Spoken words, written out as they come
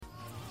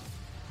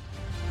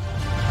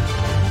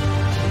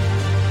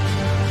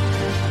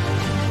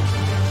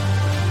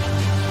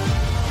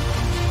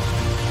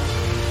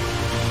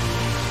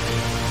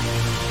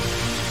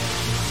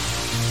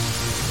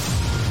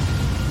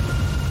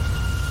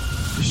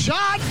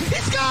shot. He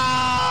scores!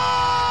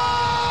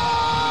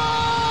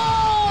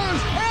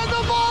 And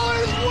the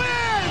Ballers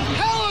win!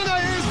 Helena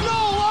is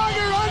no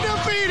longer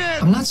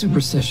undefeated! I'm not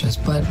superstitious,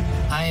 but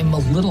I am a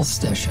little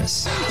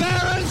stitious.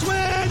 Barons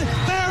win!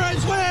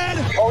 Barons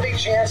win! Cody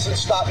Jansen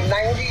stopped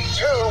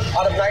 92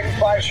 out of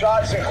 95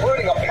 shots,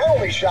 including a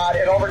penalty shot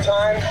in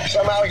overtime.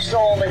 Somehow he still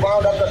only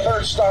wound up the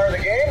third star of the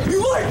game.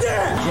 You like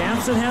that?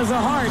 Jansen has a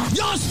heart.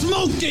 You're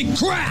smoking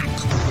crack!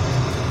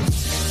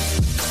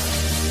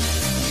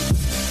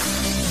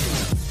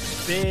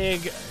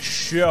 Big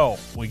show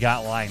we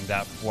got lined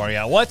up for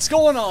you. What's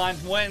going on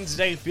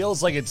Wednesday?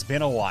 Feels like it's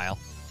been a while.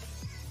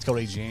 It's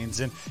Cody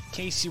Jansen. In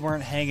case you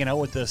weren't hanging out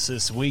with us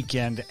this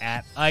weekend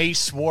at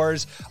Ice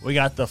Wars, we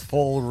got the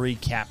full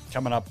recap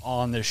coming up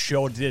on the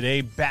show today.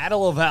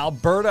 Battle of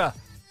Alberta.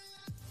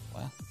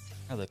 Well,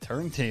 are the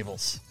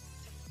turntables.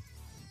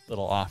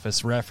 Little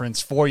office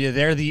reference for you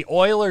there. The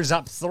Oilers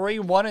up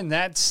 3-1 in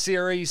that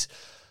series.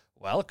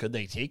 Well, could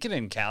they take it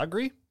in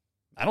Calgary?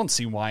 I don't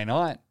see why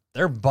not.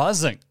 They're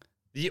buzzing.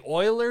 The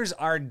Oilers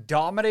are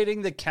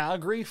dominating the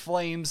Calgary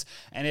Flames,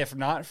 and if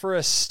not for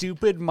a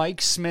stupid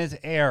Mike Smith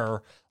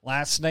error,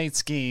 last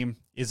night's game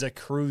is a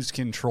cruise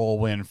control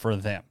win for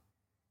them.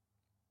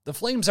 The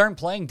Flames aren't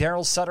playing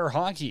Daryl Sutter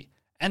hockey,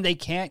 and they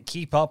can't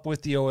keep up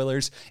with the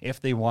Oilers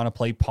if they want to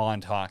play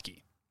pond hockey.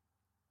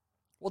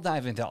 We'll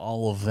dive into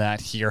all of that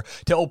here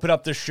to open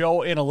up the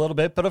show in a little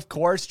bit. But, of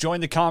course,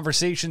 join the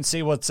conversation.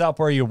 Say what's up.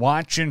 Where are you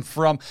watching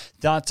from?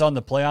 Thoughts on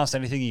the playoffs?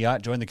 Anything you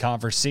got? Join the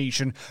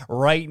conversation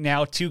right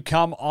now. To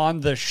come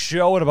on the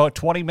show in about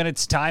 20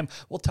 minutes' time,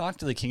 we'll talk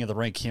to the king of the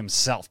rink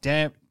himself.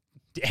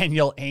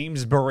 Daniel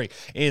Amesbury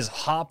is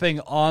hopping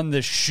on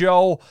the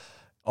show.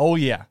 Oh,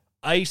 yeah.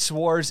 Ice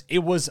Wars.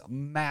 It was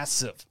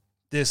massive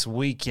this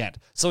weekend.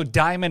 So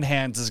Diamond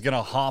Hands is going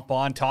to hop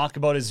on, talk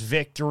about his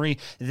victory.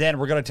 Then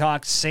we're going to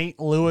talk St.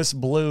 Louis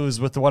Blues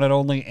with the one and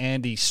only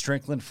Andy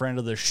Strickland, friend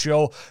of the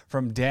show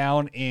from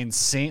down in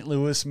St.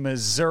 Louis,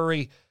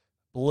 Missouri.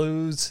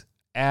 Blues,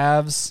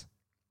 Avs,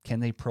 can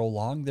they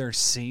prolong their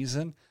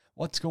season?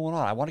 What's going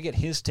on? I want to get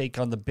his take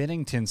on the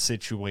Binnington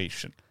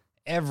situation.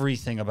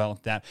 Everything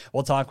about that.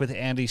 We'll talk with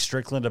Andy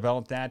Strickland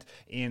about that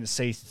in,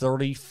 say,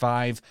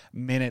 35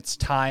 minutes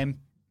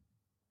time.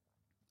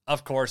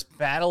 Of course,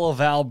 Battle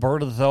of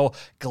Alberta, though.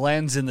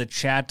 Glenn's in the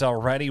chat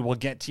already. We'll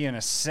get to you in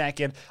a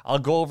second. I'll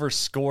go over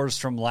scores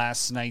from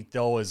last night,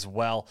 though, as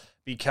well,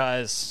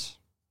 because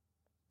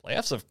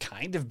playoffs have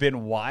kind of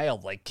been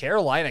wild. Like,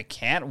 Carolina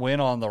can't win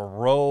on the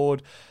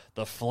road.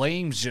 The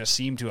Flames just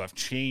seem to have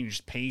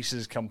changed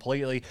paces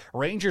completely.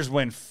 Rangers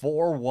win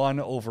 4-1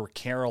 over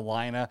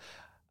Carolina.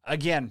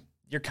 Again,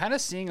 you're kind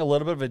of seeing a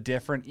little bit of a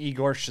different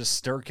Igor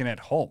Shesterkin at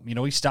home. You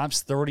know, he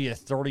stops 30 of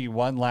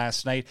 31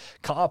 last night,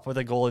 caught up with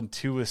a goal and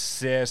 2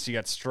 assists. You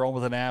got Strome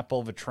with an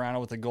apple, Vetrano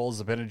with a goal,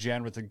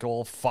 Zibanejad with a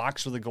goal,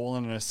 Fox with a goal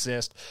and an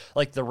assist.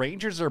 Like, the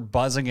Rangers are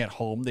buzzing at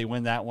home. They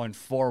win that one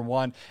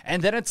 4-1.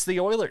 And then it's the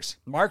Oilers.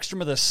 Markstrom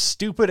with a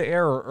stupid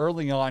error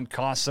early on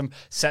costs him,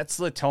 sets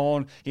the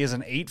tone. He has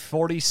an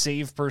 .840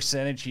 save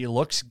percentage. He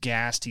looks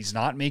gassed. He's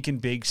not making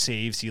big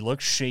saves. He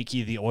looks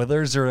shaky. The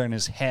Oilers are in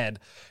his head.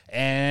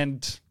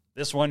 And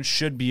this one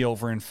should be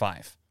over in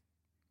 5.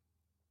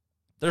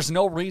 There's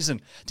no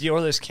reason the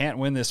Oilers can't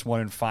win this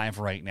one in 5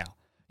 right now.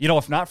 You know,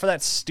 if not for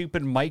that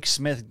stupid Mike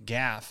Smith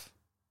gaffe,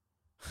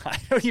 I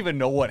don't even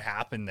know what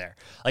happened there.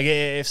 Like,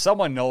 if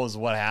someone knows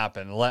what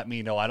happened, let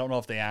me know. I don't know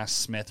if they asked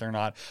Smith or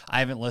not. I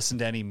haven't listened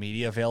to any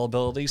media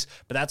availabilities,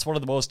 but that's one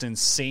of the most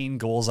insane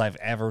goals I've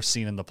ever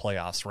seen in the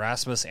playoffs.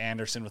 Rasmus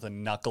Andersson with a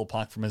knuckle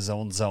puck from his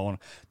own zone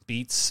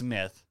beats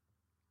Smith.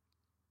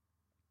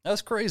 That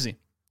was crazy.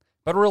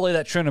 But really,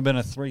 that shouldn't have been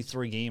a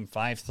 3-3 game,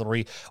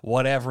 5-3,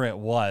 whatever it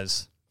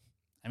was.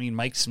 I mean,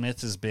 Mike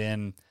Smith has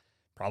been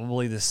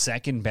probably the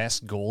second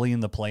best goalie in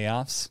the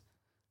playoffs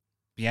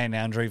behind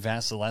Andrei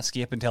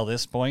Vasilevsky up until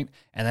this point,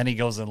 and then he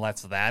goes and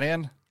lets that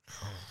in.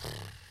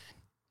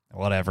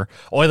 Whatever.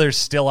 Oilers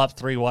still up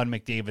 3-1.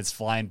 McDavid's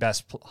flying,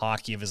 best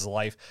hockey of his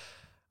life.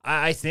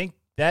 I think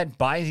that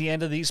by the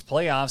end of these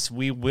playoffs,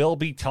 we will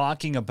be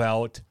talking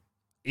about,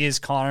 is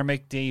Connor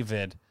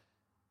McDavid,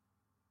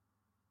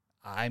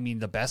 I mean,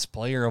 the best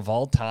player of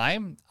all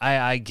time?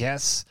 I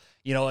guess,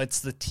 you know, it's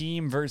the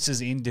team versus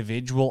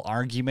individual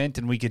argument,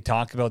 and we could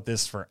talk about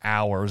this for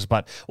hours,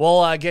 but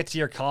we'll get to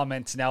your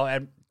comments now.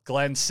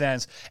 Glenn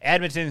says,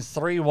 Edmonton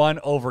 3-1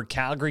 over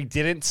Calgary.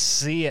 Didn't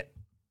see it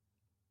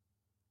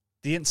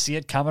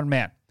coming,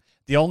 man.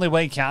 The only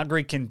way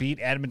Calgary can beat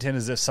Edmonton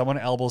is if someone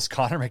elbows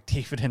Connor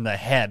McDavid in the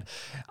head.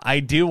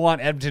 I do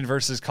want Edmonton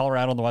versus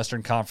Colorado in the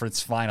Western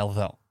Conference Final,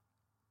 though.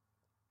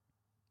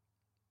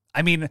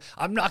 I mean,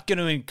 I'm not going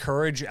to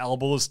encourage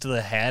elbows to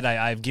the head.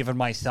 I've given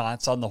my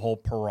thoughts on the whole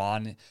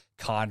Perron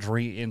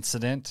Kadri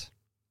incident.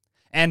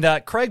 And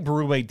Craig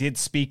Berube did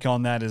speak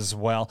on that as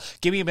well.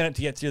 Give me a minute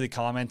to get through the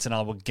comments, and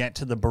I will get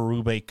to the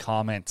Berube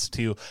comments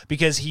too,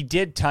 because he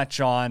did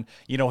touch on,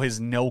 you know, his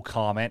no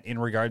comment in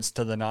regards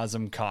to the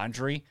Nazem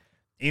Kadri.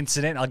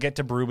 incident. I'll get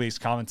to Berube's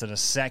comments in a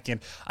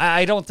second.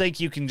 I don't think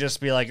you can just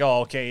be like,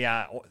 oh, okay,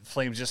 yeah,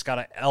 Flames just got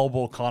to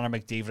elbow Connor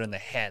McDavid in the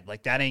head.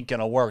 Like, that ain't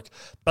going to work.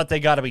 But they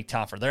got to be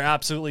tougher. They're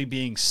absolutely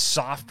being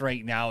soft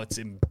right now. It's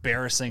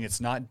embarrassing.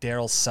 It's not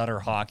Daryl Sutter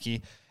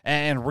hockey.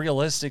 And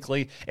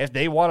realistically, if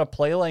they want to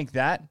play like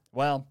that,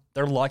 well,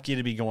 they're lucky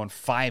to be going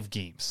 5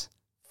 games.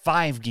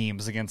 5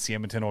 games against the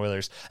Edmonton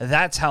Oilers.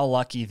 That's how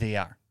lucky they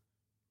are.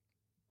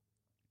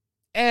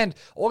 And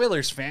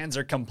Oilers fans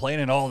are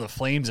complaining, oh, the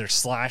Flames are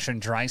slashing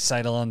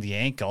Draisaitl on the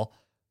ankle.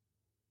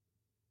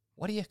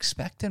 What do you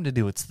expect them to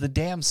do? It's the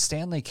damn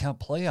Stanley Cup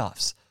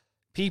playoffs.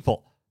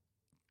 People,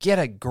 get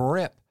a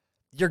grip.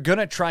 You're going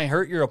to try and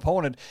hurt your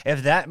opponent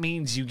if that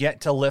means you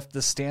get to lift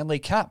the Stanley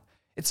Cup.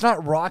 It's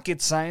not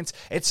rocket science.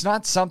 It's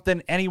not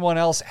something anyone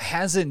else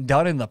hasn't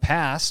done in the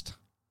past.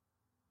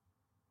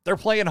 They're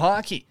playing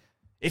hockey.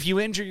 If you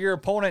injure your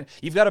opponent,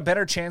 you've got a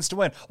better chance to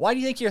win. Why do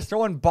you think you're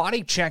throwing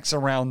body checks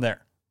around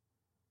there?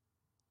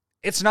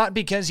 It's not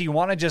because you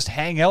want to just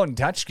hang out and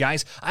touch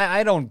guys.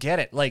 I don't get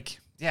it. Like,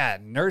 yeah,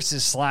 Nurse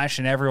is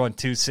slashing everyone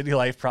too. City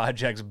Life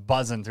Project's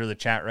buzzing through the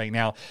chat right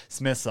now.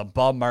 Smith's a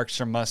bum.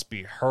 Markstrom must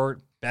be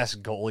hurt.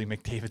 Best goalie.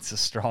 McDavid's a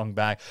strong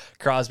back.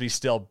 Crosby's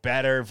still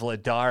better.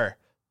 Vladar,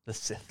 the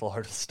Sith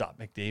Lord, will stop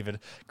McDavid.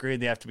 Agreed,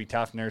 they have to be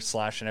tough. Nurse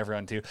slashing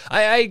everyone too.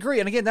 I agree.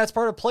 And again, that's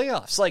part of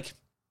playoffs. Like,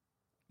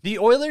 the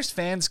Oilers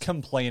fans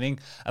complaining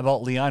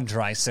about Leon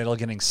Draisaitl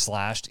getting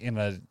slashed in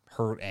a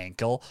hurt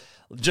ankle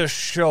just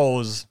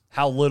shows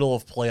how little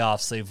of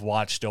playoffs they've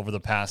watched over the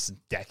past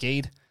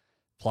decade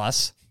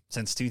plus,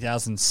 since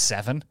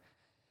 2007.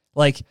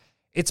 Like,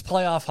 it's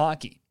playoff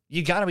hockey.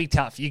 You got to be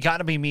tough. You got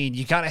to be mean.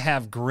 You got to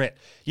have grit.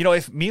 You know,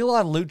 if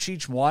Milan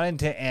Lucic wanted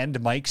to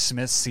end Mike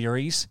Smith's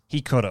series,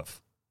 he could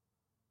have.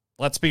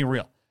 Let's be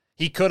real.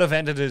 He could have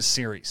ended his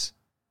series,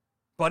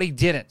 but he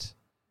didn't.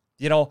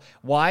 You know,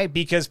 why?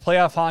 Because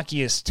playoff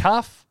hockey is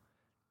tough,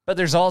 but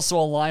there's also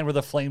a line where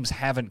the Flames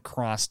haven't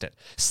crossed it.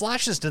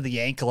 Slashes to the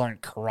ankle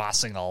aren't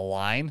crossing a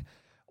line.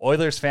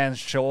 Oilers fans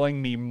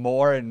showing me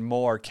more and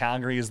more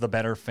Calgary is the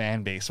better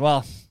fan base.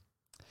 Well,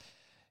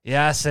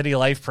 yeah, City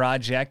Life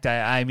Project.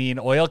 I mean,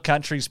 Oil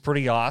Country's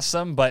pretty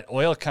awesome, but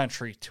Oil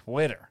Country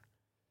Twitter.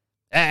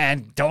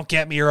 And don't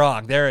get me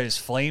wrong, there is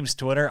Flames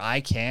Twitter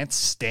I can't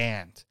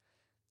stand.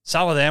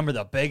 Some of them are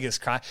the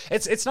biggest cry.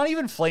 It's not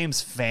even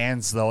Flames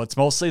fans, though. It's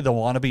mostly the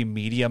wannabe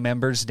media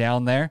members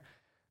down there.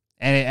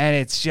 And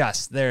it's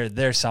just,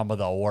 they're some of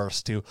the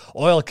worst, too.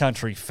 Oil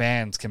Country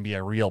fans can be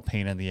a real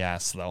pain in the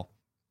ass, though.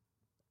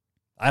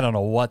 I don't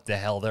know what the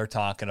hell they're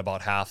talking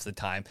about half the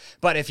time.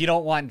 But if you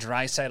don't want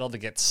Draisaitl to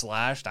get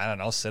slashed, I don't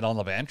know, sit on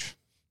the bench.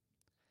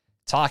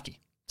 It's hockey.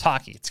 It's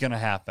hockey. It's going to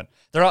happen.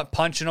 They're not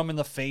punching him in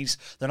the face.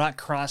 They're not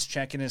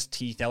cross-checking his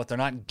teeth out. They're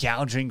not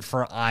gouging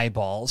for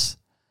eyeballs.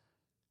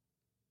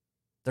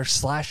 They're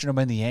slashing him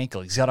in the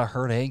ankle. He's got a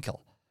hurt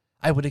ankle.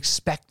 I would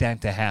expect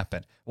that to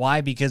happen.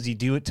 Why? Because you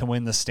do it to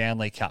win the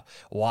Stanley Cup.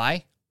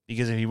 Why?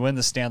 Because if you win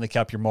the Stanley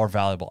Cup, you're more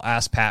valuable.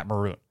 Ask Pat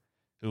Maroon,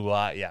 who,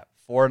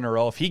 4 in a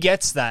row. If he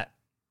gets that,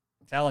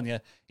 I'm telling you,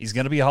 he's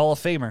going to be a Hall of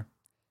Famer.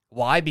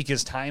 Why?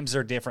 Because times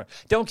are different.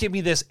 Don't give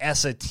me this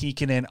Esa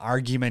Tikkanen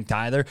argument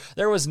either.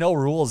 There was no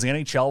rules. The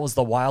NHL was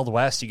the Wild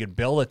West. You could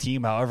build a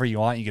team however you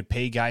want. You could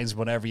pay guys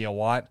whatever you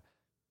want.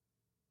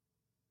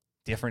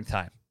 Different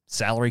time.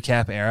 Salary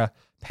cap era.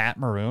 Pat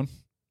Maroon.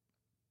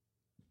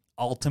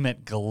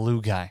 Ultimate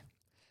glue guy.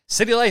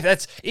 City Life,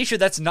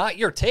 that's not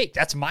your take.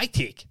 That's my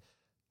take.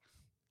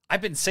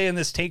 I've been saying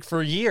this take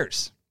for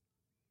years.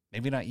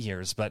 Maybe not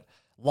years, but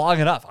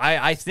long enough.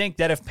 I think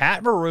that if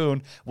Pat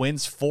Maroon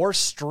wins 4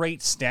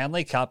 straight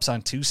Stanley Cups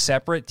on 2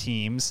 separate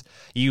teams,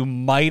 you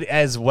might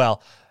as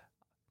well.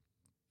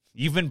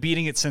 You've been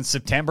beating it since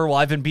September. Well,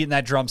 I've been beating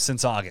that drum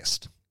since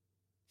August.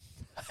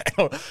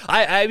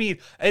 I mean,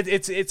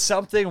 it's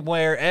something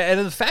where, and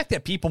the fact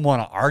that people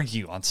want to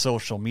argue on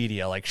social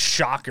media, like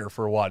shocker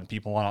for one,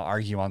 people want to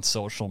argue on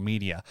social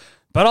media,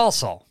 but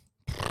also,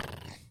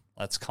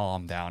 let's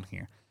calm down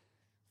here.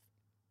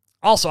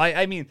 Also,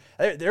 I mean,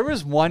 there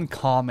was one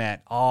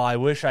comment, I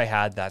wish I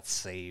had that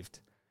saved.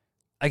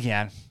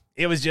 Again,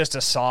 it was just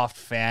a soft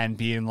fan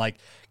being like,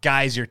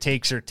 guys, your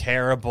takes are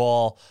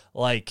terrible,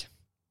 like,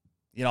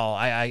 you know,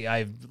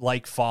 I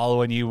like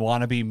following you,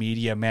 wannabe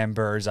media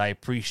members. I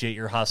appreciate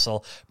your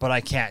hustle, but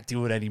I can't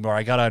do it anymore.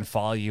 I got to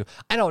unfollow you.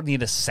 I don't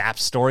need a sap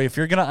story. If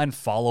you're going to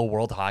unfollow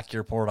World Hockey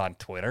Report on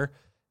Twitter,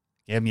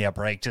 give me a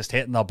break. Just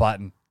hitting the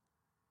button.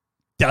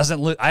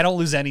 I don't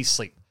lose any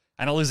sleep.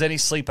 I don't lose any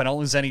sleep. I don't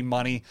lose any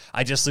money.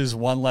 I just lose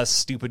one less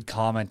stupid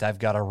comment I've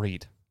got to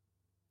read.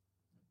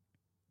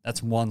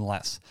 That's one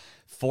less.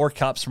 4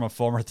 cups from a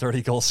former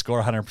 30-goal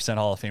scorer, 100%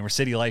 Hall of Famer.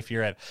 City Life,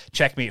 you're at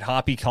Checkmate.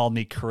 Hoppy called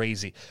me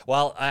crazy.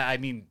 Well, I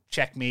mean,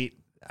 Checkmate,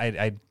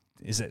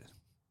 is it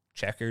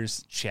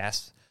checkers,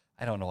 chess?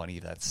 I don't know any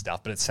of that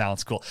stuff, but it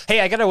sounds cool.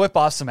 Hey, I got to whip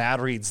off some ad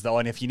reads, though,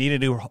 and if you need a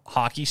new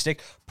hockey stick,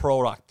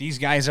 Pro Rock. These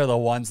guys are the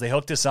ones. They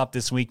hooked us up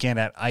this weekend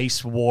at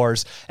Ice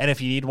Wars, and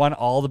if you need one,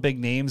 all the big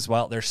names,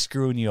 well, they're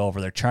screwing you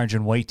over. They're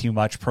charging way too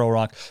much. Pro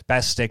Rock,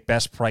 best stick,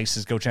 best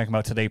prices. Go check them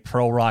out today,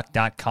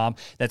 prorock.com.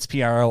 That's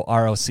PROROCC.com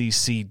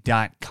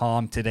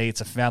today.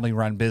 It's a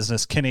family-run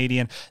business.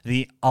 Canadian,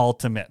 the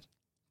ultimate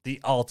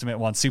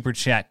one. Super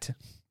chat,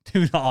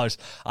 $2.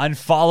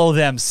 Unfollow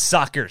them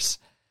suckers.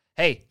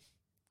 Hey,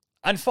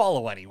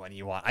 unfollow anyone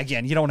you want.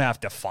 Again, you don't have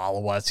to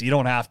follow us. You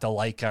don't have to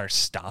like our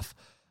stuff.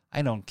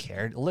 I don't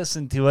care.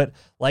 Listen to it.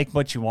 Like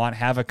what you want.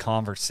 Have a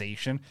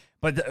conversation.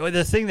 But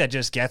the thing that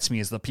just gets me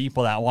is the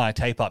people that want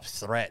to type up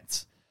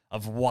threads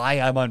of why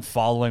I'm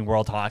unfollowing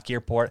World Hockey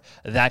Report.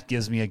 That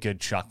gives me a good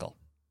chuckle.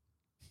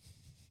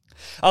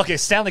 Okay,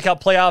 Stanley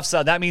Cup playoffs.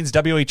 That means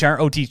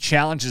WHROT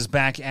Challenge is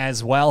back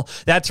as well.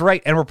 That's right,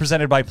 and we're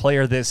presented by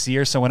Player this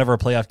year, so whenever a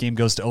playoff game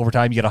goes to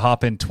overtime, you got to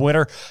hop in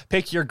Twitter,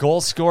 pick your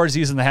goal scores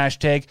using the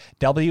hashtag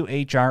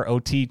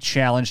WHROT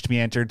Challenge to be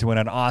entered to win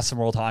an awesome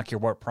World Hockey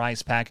Report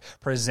prize pack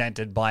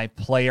presented by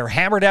Player.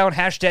 Hammer down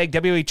hashtag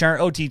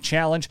WHROT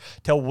Challenge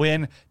to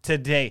win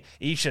today.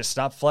 Isha,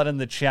 stop flooding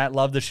the chat.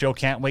 Love the show.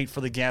 Can't wait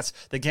for the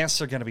guests. The guests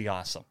are going to be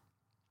awesome.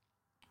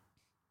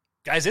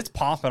 Guys, it's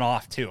popping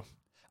off, too.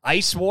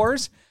 Ice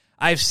Wars,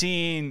 I've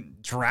seen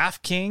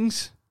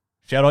DraftKings,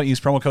 shout out, use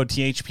promo code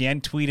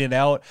THPN, tweet it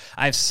out.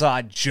 I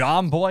saw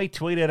John Boy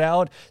tweet it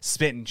out.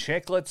 Spittin'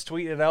 Chicklets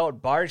tweet it out.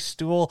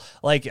 Barstool,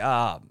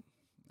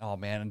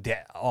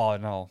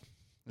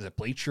 is it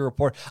Bleacher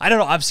Report? I don't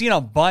know. I've seen a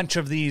bunch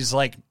of these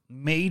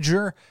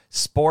major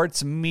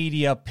sports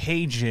media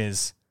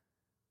pages.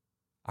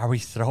 Are we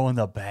throwing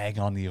the bag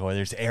on the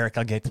Oilers? Eric,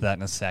 I'll get to that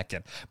in a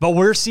second. But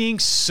we're seeing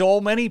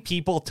so many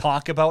people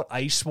talk about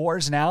Ice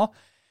Wars now.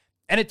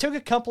 And it took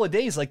a couple of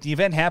days. The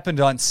event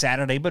happened on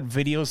Saturday, but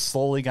videos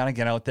slowly going to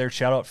get out there.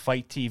 Shout out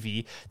Fight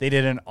TV. They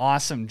did an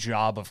awesome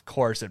job, of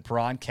course, at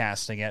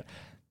broadcasting it.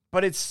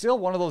 But it's still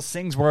one of those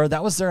things where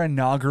that was their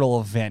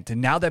inaugural event.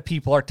 And now that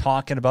people are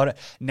talking about it,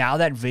 now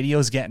that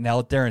video's getting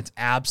out there, it's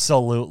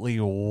absolutely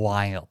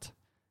wild.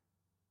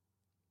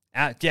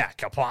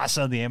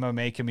 Kapasa, the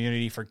MMA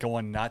community, for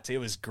going nuts. It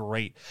was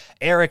great.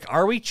 Eric,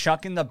 are we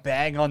chucking the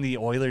bag on the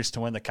Oilers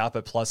to win the Cup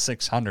at plus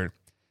 600?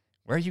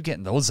 Where are you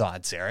getting those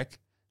odds, Eric?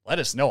 Let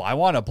us know. I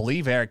want to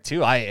believe Eric,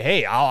 too.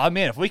 I'm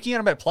in. If we can get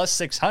him at plus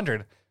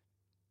 600,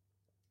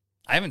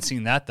 I haven't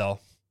seen that,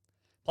 though.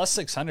 Plus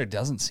 600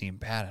 doesn't seem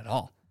bad at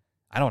all.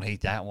 I don't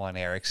hate that one,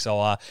 Eric.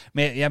 So,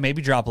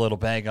 maybe drop a little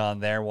bag on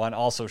there one.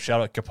 Also,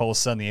 shout out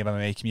Kaposa and the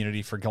MMA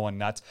community for going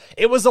nuts.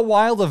 It was a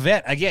wild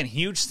event. Again,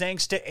 huge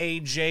thanks to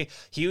AJ.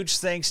 Huge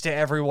thanks to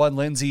everyone,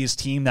 Lindsay's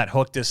team that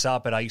hooked us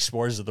up at Ice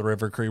Wars at the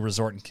River Cree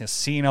Resort and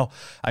Casino.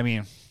 I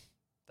mean,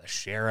 the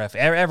sheriff,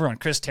 everyone.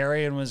 Chris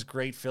Terrian was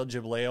great. Phil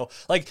Gibleo.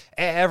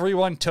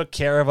 Everyone took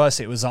care of us.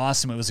 It was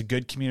awesome. It was a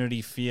good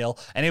community feel,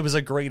 and it was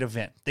a great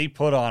event. They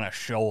put on a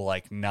show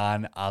like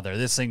none other.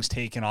 This thing's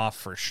taken off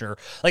for sure.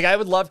 I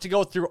would love to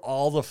go through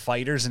all the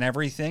fighters and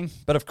everything,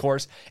 but of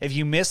course, if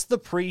you missed the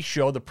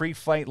pre-show, the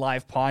pre-fight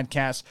live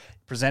podcast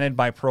presented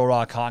by Pro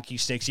Rock Hockey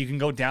Sticks, you can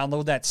go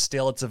download that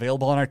still. It's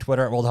available on our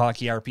Twitter at World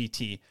Hockey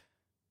RPT.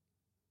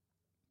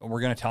 But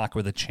we're going to talk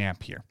with a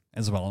champ here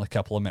as well in a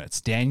couple of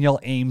minutes. Daniel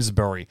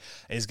Amesbury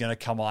is going to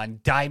come on.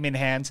 Diamond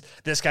Hands.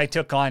 This guy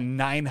took on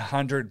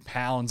 900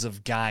 pounds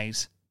of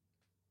guys.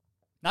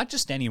 Not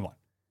just anyone.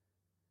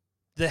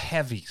 The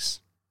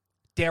heavies.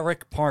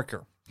 Derek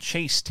Parker,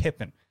 Chase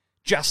Tippin,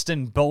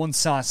 Justin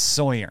Bonesaw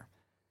Sawyer.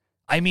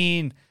 I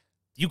mean,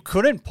 you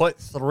couldn't put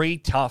three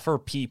tougher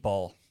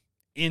people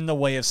in the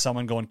way of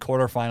someone going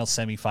quarterfinal,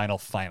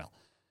 semifinal, final.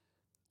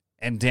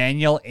 And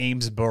Daniel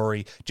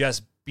Amesbury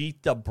just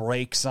beat the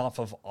brakes off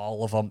of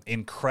all of them.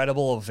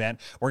 Incredible event.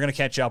 We're going to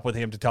catch up with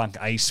him to talk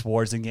Ice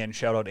Wars again.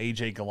 Shout out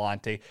AJ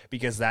Galante,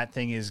 because that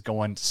thing is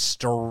going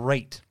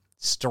straight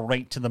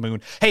to the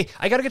moon. Hey,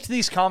 I got to get to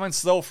these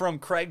comments, though, from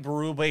Craig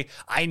Berube.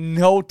 I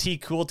know T.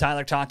 Cool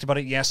Tyler talked about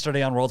it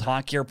yesterday on World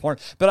Hockey Report,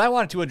 but I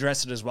wanted to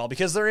address it as well,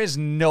 because there's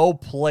no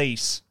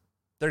place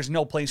for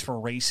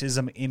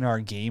racism in our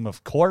game,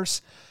 of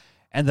course.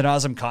 And the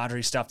Nazem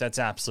Kadri stuff, that's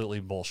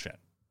absolutely bullshit.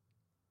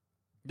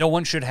 No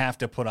one should have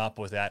to put up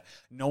with that.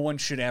 No one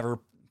should ever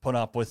put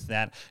up with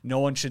that. No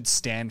one should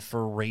stand for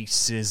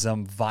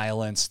racism,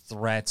 violence,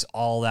 threats,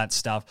 all that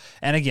stuff.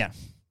 And again,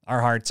 our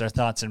hearts, our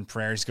thoughts, and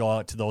prayers go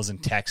out to those in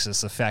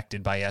Texas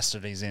affected by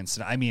yesterday's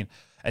incident. I mean,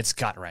 it's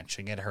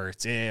gut-wrenching. It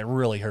hurts. It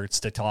really hurts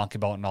to talk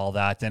about and all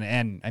that.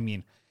 And I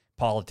mean,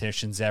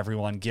 politicians,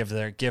 everyone, give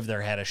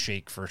their head a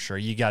shake for sure.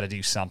 You got to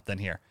do something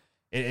here.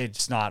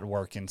 It's not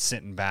working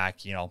sitting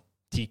back,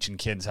 teaching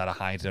kids how to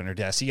hide under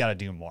desks. You got to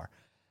do more.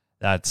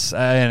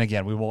 And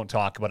again, we won't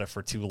talk about it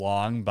for too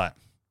long, but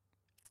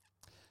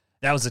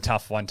that was a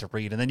tough one to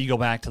read. And then you go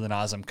back to the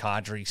Nazem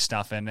Kadri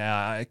stuff, and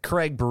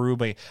Craig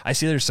Berube. I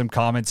see there's some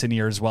comments in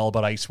here as well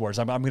about Ice Wars.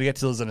 I'm going to get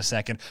to those in a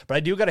second, but I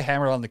do got to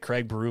hammer on the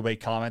Craig Berube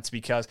comments,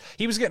 because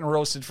he was getting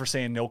roasted for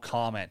saying no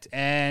comment.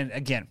 And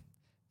again,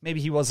 maybe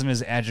he wasn't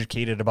as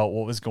educated about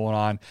what was going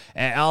on.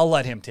 And I'll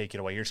let him take it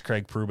away. Here's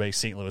Craig Berube,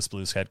 St. Louis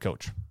Blues head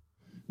coach.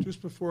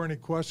 Just before any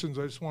questions,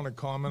 I just want to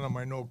comment on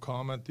my no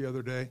comment the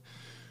other day.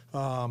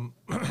 I'm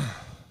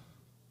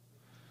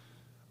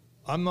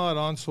not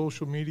on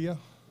social media.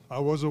 I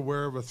was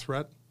aware of a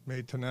threat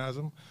made to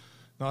Nazem,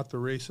 not the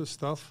racist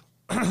stuff.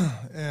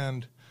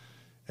 And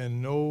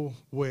in no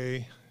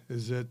way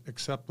is it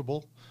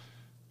acceptable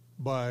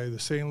by the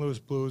St. Louis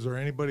Blues or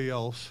anybody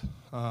else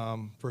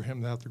for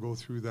him to have to go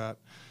through that.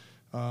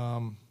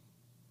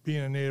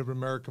 Being a Native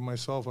American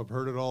myself, I've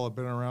heard it all. I've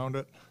been around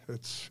it.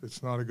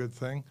 It's not a good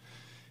thing.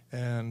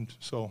 And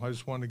so I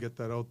just wanted to get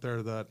that out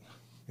there that,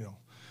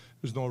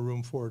 there's no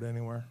room for it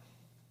anywhere.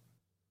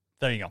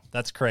 There you go.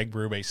 That's Craig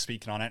Berube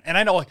speaking on it. And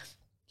I know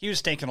he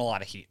was taking a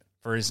lot of heat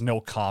for his no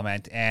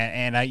comment.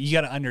 And you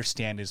got to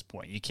understand his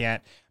point. You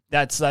can't,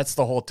 that's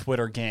the whole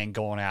Twitter gang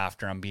going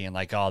after him, being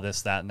like, oh,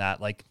 this, that, and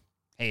that. Like,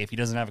 hey, if he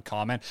doesn't have a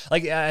comment,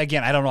 like,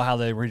 again, I don't know how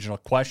the original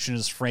question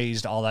is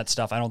phrased, all that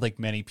stuff. I don't think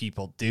many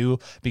people do,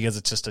 because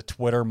it's just a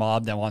Twitter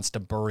mob that wants to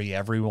bury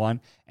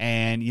everyone.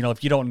 And,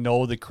 if you don't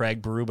know the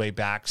Craig Berube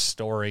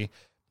backstory,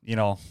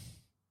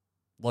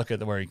 look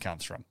at where he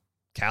comes from.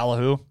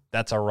 Calahoo,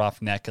 that's a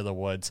rough neck of the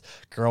woods.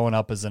 Growing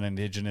up as an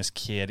Indigenous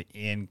kid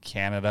in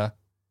Canada,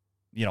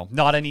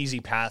 not an easy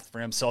path for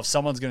him. So if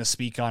someone's going to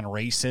speak on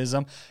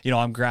racism,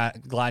 I'm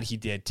glad he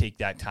did take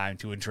that time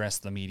to address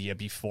the media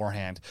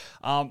beforehand.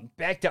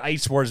 Back to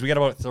Ice Wars. We got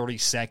about 30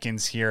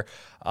 seconds here.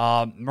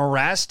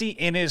 Morasti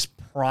in his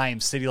prime,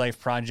 City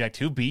Life Project.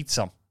 Who beats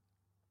him?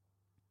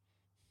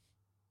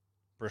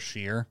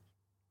 Brashear?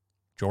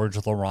 George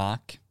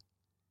Laraque?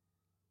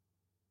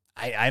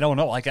 I don't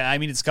know.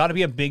 It's got to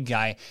be a big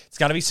guy. It's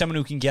got to be someone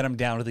who can get him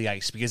down to the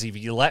ice, because if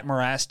you let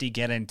Morasti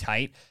get in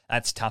tight,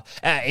 that's tough.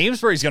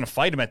 Amesbury's going to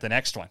fight him at the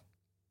next one.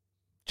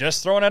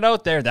 Just throwing it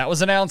out there. That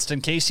was announced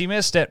in case you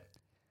missed it.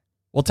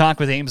 We'll talk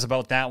with Ames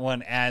about that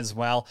one as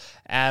well.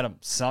 Adam,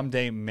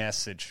 someday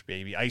message,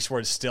 baby. Ice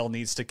Wars still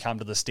needs to come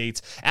to the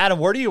States. Adam,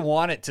 where do you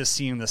want it to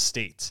see in the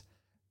States?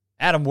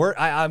 Adam,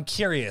 I'm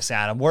curious,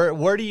 Adam.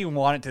 Where do you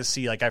want it to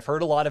see? Like, I've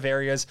heard a lot of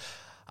areas.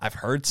 I've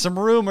heard some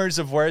rumors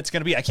of where it's going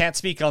to be. I can't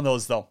speak on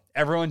those, though.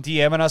 Everyone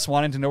DMing us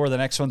wanting to know where the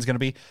next one's going to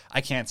be. I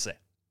can't say.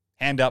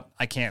 Hand up,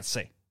 I can't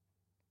say.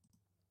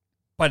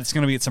 But it's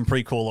going to be at some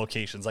pretty cool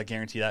locations. I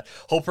guarantee that.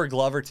 Hope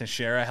Glover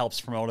Teixeira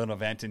helps promote an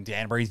event in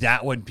Danbury.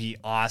 That would be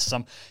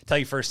awesome. Tell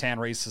you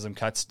firsthand, racism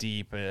cuts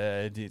deep.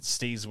 It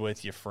stays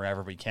with you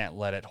forever, but you can't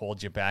let it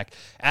hold you back.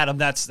 Adam,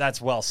 that's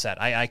well said.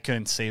 I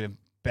couldn't say it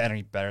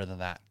any better than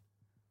that.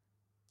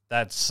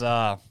 That's...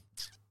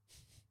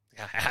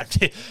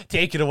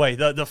 Take it away.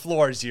 The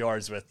floor is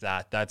yours with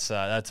that. That's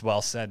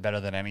well said, better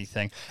than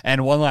anything.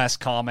 And one last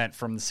comment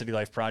from the City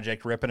Life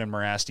Project. Rippon and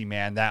Morasti,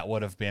 man, that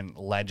would have been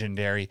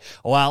legendary.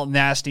 Well,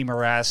 Nasty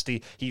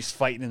Morasti, he's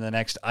fighting in the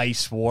next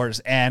Ice Wars.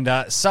 And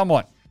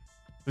someone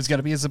who's going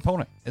to be his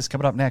opponent is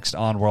coming up next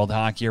on World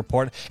Hockey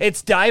Report.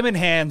 It's Diamond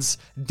Hands,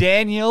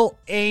 Daniel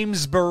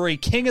Amesbury,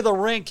 King of the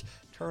Rink,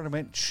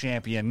 tournament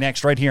champion.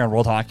 Next, right here on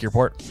World Hockey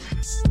Report.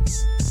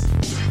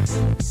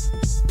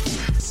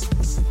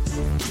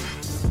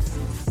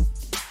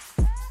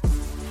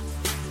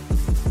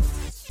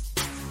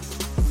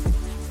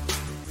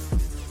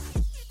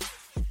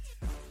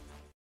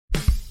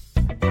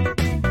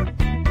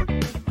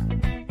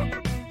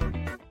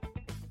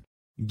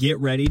 Get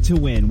ready to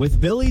win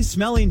with Billy's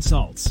Smelling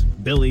Salts.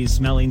 Billy's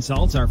Smelling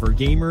Salts are for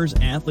gamers,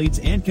 athletes,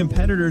 and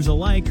competitors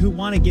alike who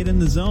want to get in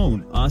the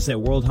zone. Us at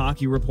World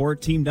Hockey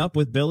Report teamed up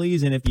with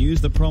Billy's, and if you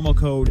use the promo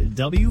code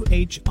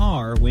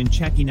WHR when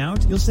checking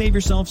out, you'll save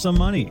yourself some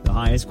money. The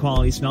highest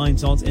quality smelling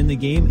salts in the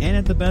game and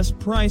at the best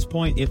price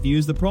point if you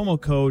use the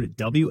promo code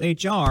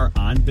WHR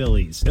on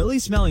Billy's.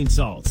 Billy's Smelling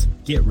Salts.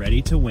 Get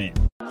ready to win.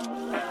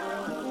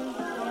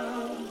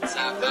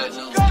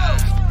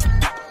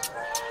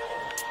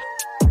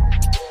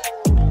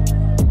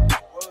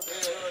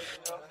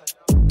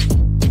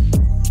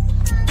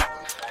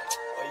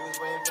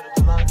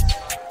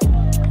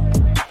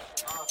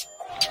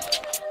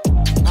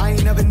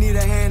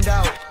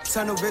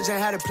 Tunnel vision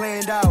had it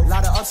planned out. A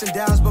lot of ups and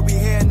downs, but we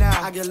here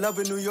now. I get love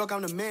in New York,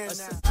 I'm the man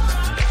now.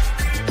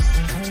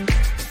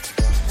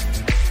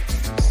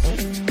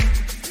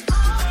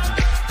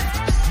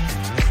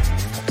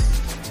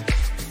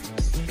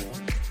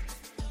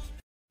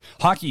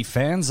 Hockey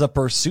fans, the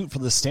pursuit for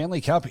the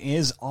Stanley Cup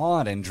is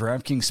on, and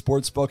DraftKings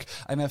Sportsbook,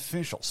 an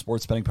official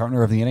sports betting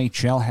partner of the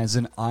NHL, has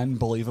an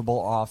unbelievable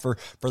offer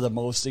for the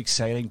most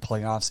exciting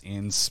playoffs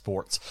in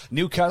sports.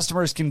 New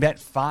customers can bet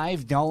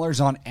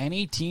 $5 on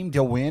any team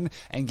to win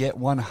and get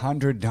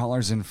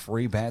 $100 in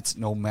free bets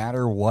no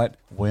matter what,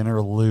 win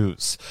or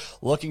lose.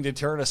 Looking to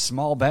turn a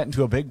small bet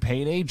into a big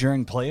payday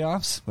during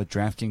playoffs? With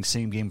DraftKings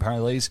same-game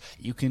parlays,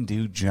 you can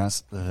do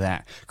just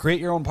that. Create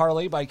your own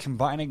parlay by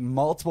combining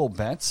multiple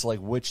bets, like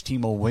which team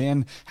will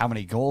win, how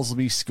many goals will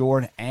be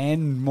scored,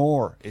 and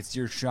more. It's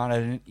your shot at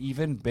an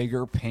even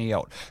bigger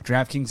payout.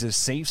 DraftKings is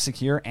safe,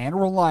 secure, and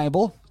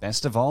reliable.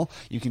 Best of all,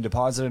 you can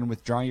deposit and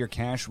withdraw your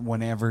cash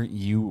whenever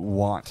you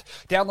want.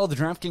 Download the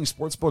DraftKings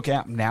Sportsbook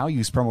app now.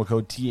 Use promo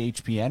code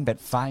THPN. Bet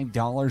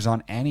 $5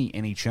 on any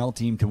NHL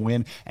team to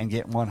win and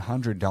get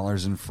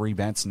 $100 in free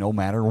bets no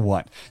matter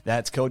what.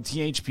 That's code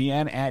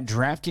THPN at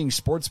DraftKings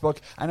Sportsbook,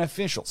 an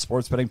official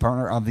sports betting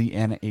partner of the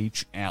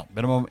NHL.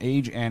 Minimum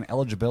age and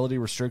eligibility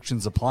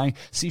restrictions apply.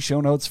 See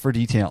show notes for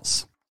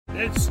details.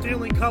 It's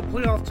Stanley Cup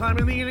playoff time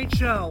in the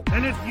NHL,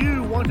 and if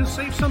you want to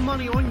save some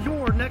money on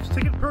your next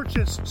ticket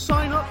purchase,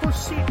 sign up for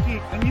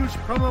SeatGeek and use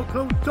promo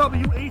code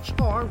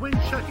WHR when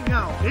checking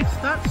out. It's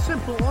that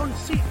simple on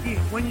SeatGeek.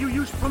 When you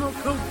use promo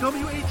code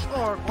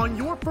WHR on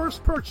your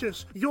first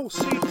purchase, you'll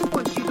save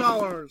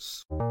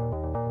 $20.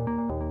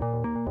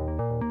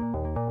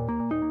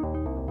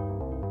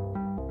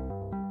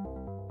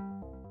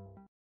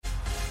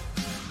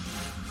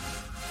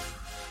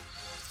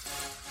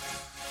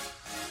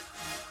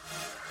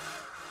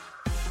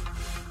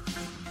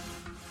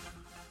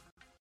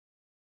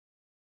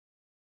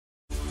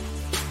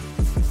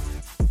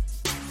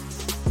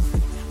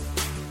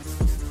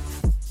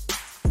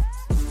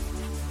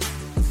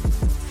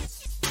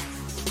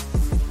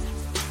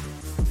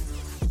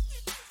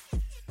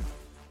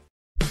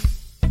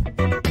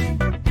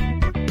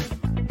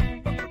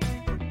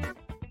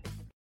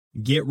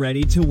 Get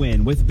ready to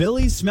win with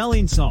Billy's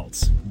Smelling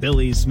Salts.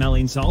 Billy's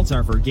Smelling Salts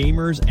are for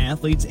gamers,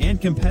 athletes, and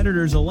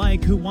competitors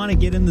alike who want to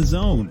get in the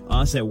zone.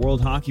 Us at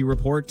World Hockey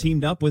Report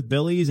teamed up with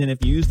Billy's, and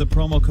if you use the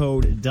promo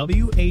code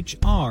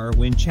WHR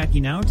when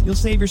checking out, you'll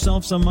save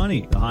yourself some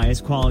money. The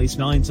highest quality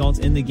smelling salts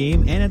in the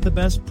game and at the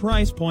best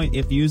price point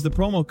if you use the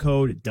promo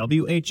code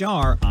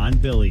WHR on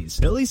Billy's.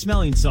 Billy's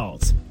Smelling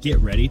Salts. Get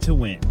ready to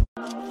win.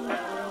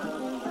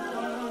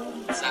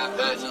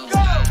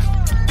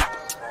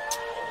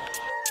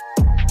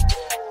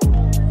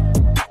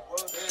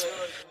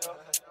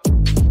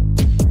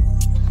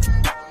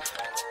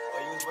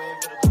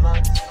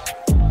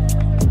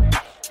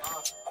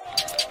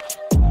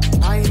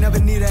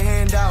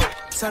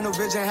 Tunnel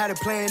vision had it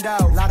planned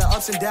out. Lot of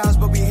ups and downs,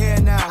 but we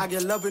here now. I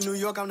get love in New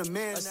York, I'm the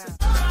man now.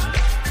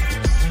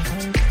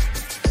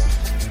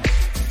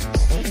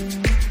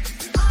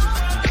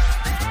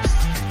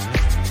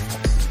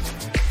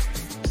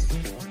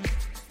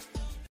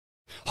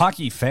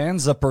 Hockey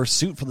fans, the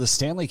pursuit for the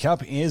Stanley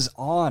Cup is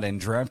on,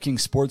 and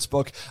DraftKings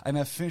Sportsbook, an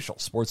official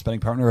sports betting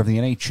partner of the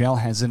NHL,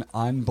 has an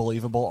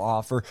unbelievable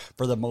offer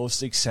for the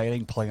most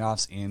exciting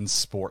playoffs in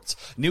sports.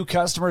 New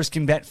customers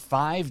can bet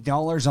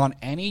 $5 on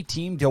any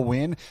team to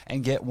win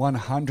and get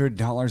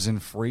 $100 in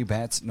free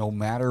bets no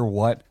matter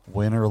what,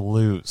 win or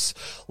lose.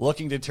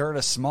 Looking to turn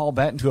a small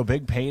bet into a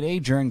big payday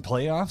during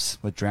playoffs?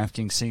 With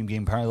DraftKings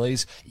same-game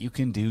parlays, you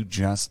can do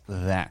just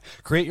that.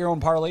 Create your own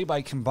parlay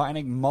by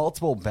combining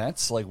multiple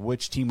bets like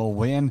which team will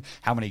win,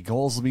 how many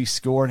goals will be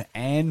scored,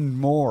 and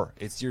more.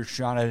 It's your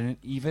shot at an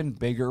even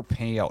bigger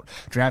payout.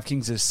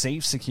 DraftKings is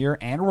safe, secure,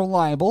 and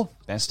reliable.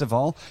 Best of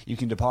all, you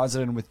can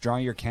deposit and withdraw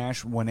your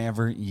cash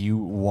whenever you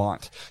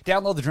want.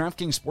 Download the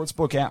DraftKings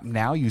Sportsbook app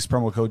now. Use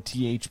promo code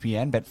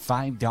THPN. Bet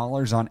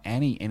 $5 on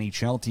any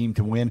NHL team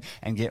to win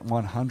and get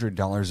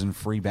 $100 in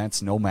free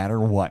bets no matter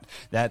what.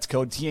 That's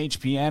code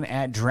THPN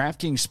at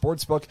DraftKings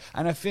Sportsbook,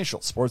 an official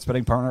sports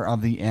betting partner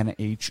of the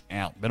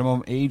NHL.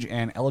 Minimum age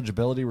and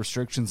eligibility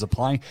restrictions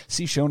apply.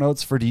 See show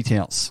notes for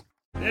details.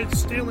 It's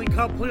Stanley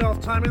Cup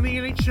playoff time in the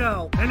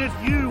NHL, and if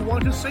you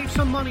want to save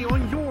some money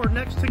on your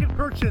next ticket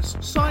purchase,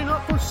 sign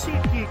up for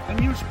SeatGeek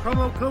and use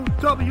promo code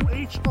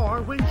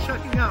WHR when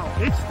checking out.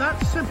 It's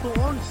that simple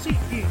on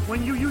SeatGeek.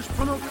 When you use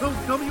promo code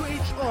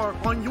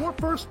WHR on your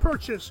first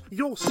purchase,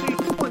 you'll save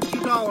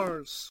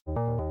 $20.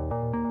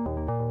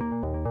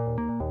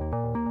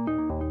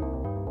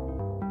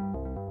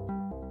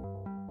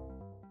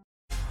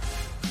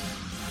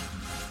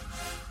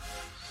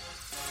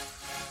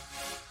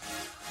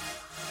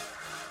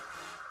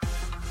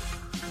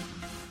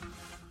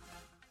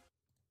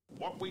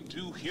 What we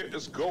do here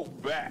is go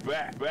back.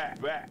 What's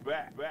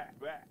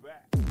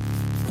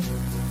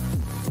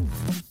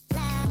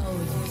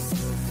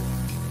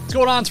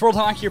going on? It's World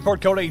Hockey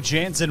Report. Cody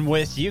Jansen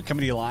with you,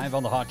 coming to you live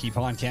on the Hockey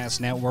Podcast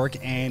Network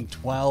and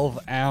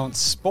 12-ounce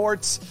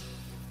Sports.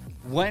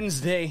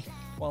 Wednesday,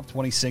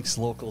 12:26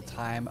 local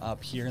time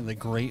up here in the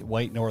Great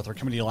White North. We're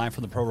coming to you live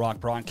from the Pro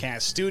Rock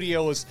Broadcast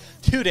Studios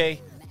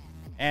today.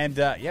 And,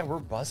 we're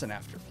buzzing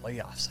after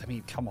playoffs. I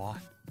mean, come on.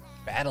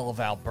 Battle of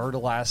Alberta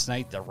last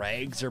night. The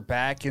Rags are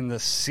back in the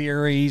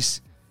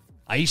series.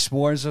 Ice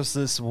Wars was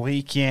this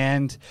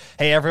weekend.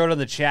 Hey, everyone in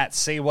the chat,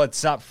 say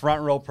what's up.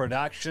 Front Row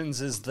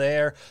Productions is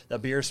there. The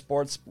Beer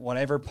Sports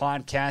Whatever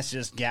podcast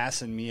just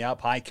gassing me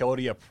up. Hi,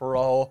 Cody, a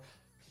pro.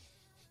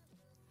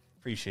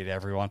 Appreciate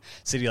everyone.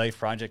 City Life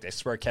Project. I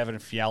swear Kevin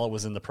Fiala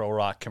was in the Pro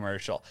Rock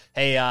commercial.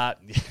 Hey, yeah,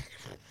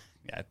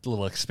 it's a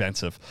little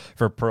expensive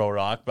for Pro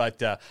Rock,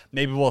 but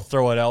maybe we'll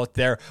throw it out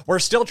there. We're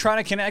still trying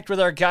to connect with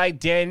our guy,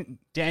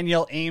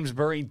 Daniel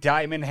Amesbury,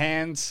 Diamond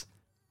Hands.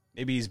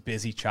 Maybe he's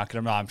busy chucking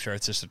him. No, I'm sure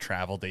it's just a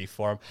travel day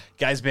for him.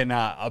 Guy's been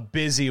a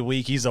busy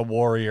week. He's a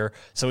warrior,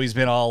 so he's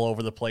been all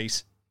over the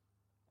place.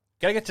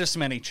 Got to get to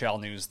some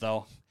NHL news,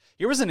 though.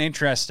 Here was an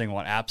interesting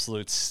one,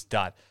 absolute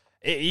stud.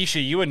 Isha,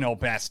 you would know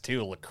best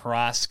too,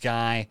 lacrosse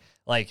guy.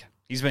 Like,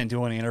 he's been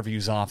doing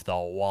interviews off the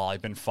wall.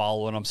 I've been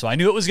following him, so I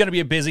knew it was going to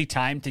be a busy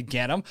time to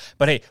get him.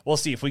 But hey, we'll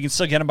see. If we can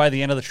still get him by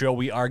the end of the show,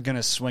 we are going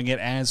to swing it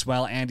as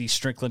well. Andy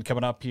Strickland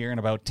coming up here in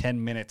about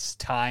 10 minutes'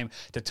 time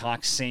to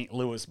talk St.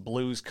 Louis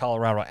Blues,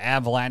 Colorado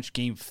Avalanche,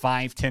 Game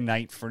 5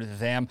 tonight for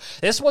them.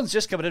 This one's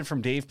just coming in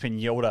from Dave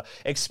Pagnotta.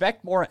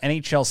 Expect more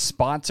NHL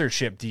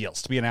sponsorship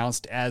deals to be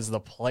announced as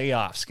the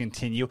playoffs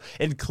continue,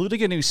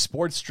 including a new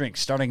sports drink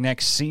starting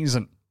next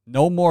season.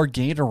 No more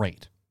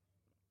Gatorade.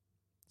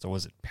 So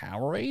was it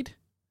Powerade?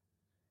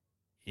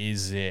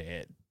 Is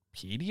it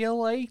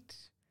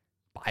Pedialyte?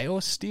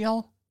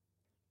 BioSteel?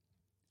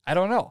 I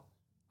don't know.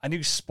 A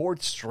new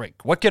sports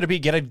drink. What could it be?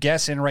 Get a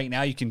guess in right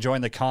now. You can join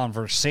the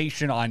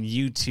conversation on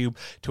YouTube,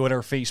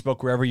 Twitter,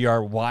 Facebook, wherever you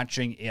are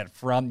watching it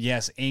from.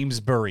 Yes,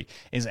 Amesbury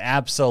is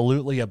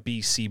absolutely a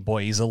BC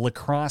boy. He's a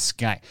lacrosse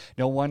guy.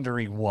 No wonder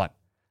he won.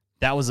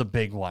 That was a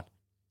big one.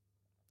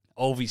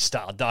 Ovi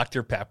style,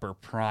 Dr. Pepper,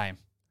 Prime.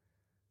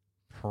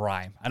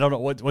 I don't know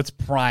what's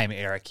Prime,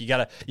 Eric. You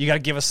gotta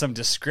give us some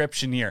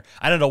description here.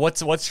 I don't know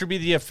what's should be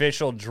the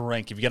official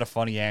drink. If you got a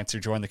funny answer,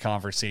 join the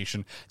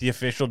conversation. The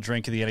official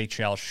drink of the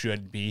NHL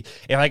should be.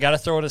 If I gotta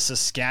throw it a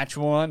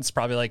Saskatchewan, it's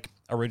probably like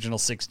Original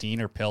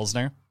 16 or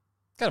Pilsner.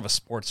 Kind of a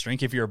sports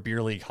drink if you're a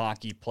beer league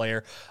hockey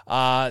player.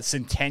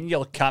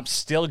 Centennial Cup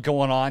still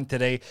going on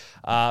today.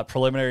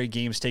 Preliminary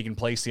games taking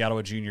place. The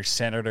Ottawa Junior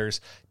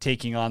Senators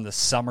taking on the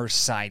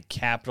Summerside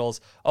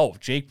Capitals. Oh,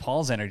 Jake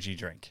Paul's energy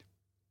drink.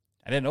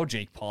 I didn't know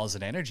Jake Paul is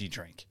an energy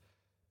drink.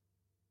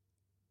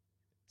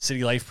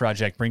 City Life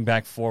Project, bring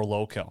back Four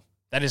Loko.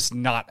 That is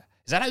not...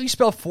 Is that how you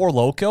spell Four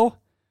Loko?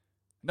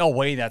 No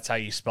way that's how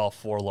you spell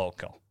Four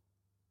Loko.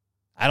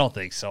 I don't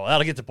think so.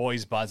 That'll get the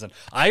boys buzzing.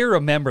 I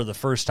remember the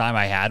first time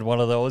I had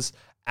one of those.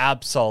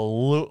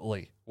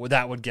 Absolutely.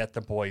 That would get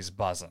the boys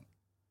buzzing.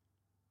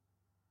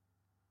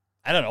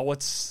 I don't know.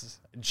 What's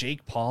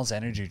Jake Paul's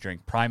energy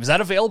drink? Prime. Is that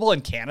available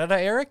in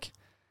Canada, Eric?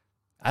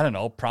 I don't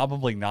know,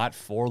 probably not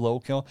Four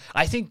Loko.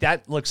 I think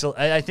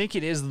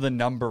it is the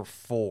number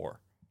 4.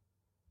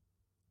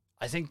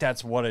 I think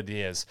that's what it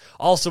is.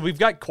 Also, we've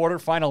got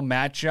quarterfinal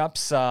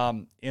matchups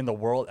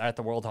at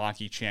the World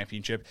Hockey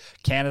Championship.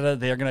 Canada,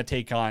 they're going to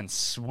take on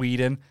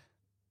Sweden.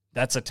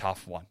 That's a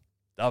tough one.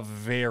 A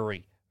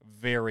very,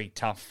 very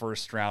tough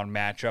first round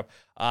matchup.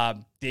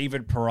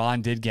 David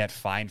Perron did get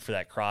fined for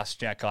that cross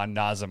check on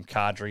Nazem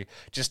Kadri.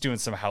 Just doing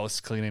some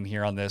house cleaning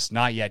here on this.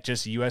 Not yet,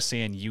 just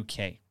USA and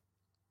UK.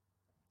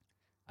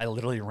 I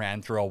literally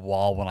ran through a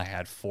wall when I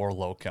had Four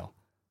Loko.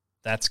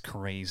 That's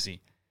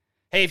crazy.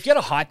 Hey, if you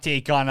got a hot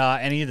take on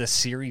any of the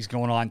series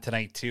going on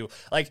tonight too,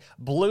 like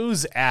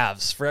Blues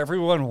Avs, for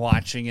everyone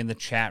watching in the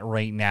chat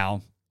right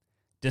now,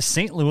 does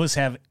St. Louis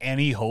have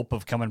any hope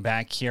of coming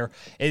back here?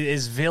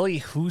 Is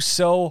Ville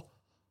Husso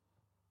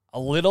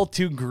a little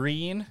too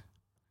green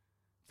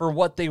for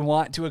what they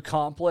want to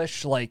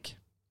accomplish? Like,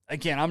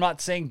 again, I'm not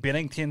saying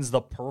Binnington's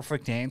the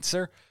perfect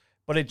answer,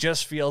 but it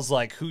just feels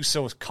like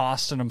Husso is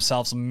costing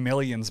himself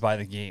millions by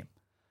the game.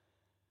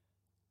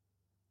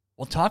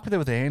 We'll talk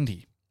with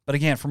Andy. But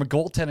again, from a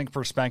goaltending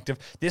perspective,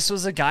 this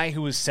was a guy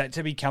who was set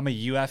to become a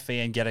UFA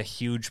and get a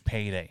huge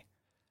payday.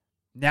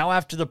 Now,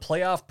 after the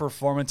playoff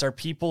performance, are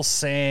people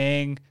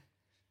saying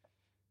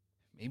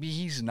maybe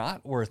he's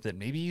not worth it?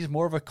 Maybe he's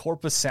more of a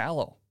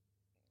Korpisalo.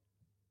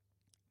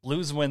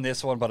 Blues win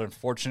this one, but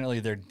unfortunately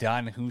they're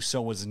done.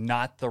 Husso was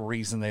not the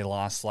reason they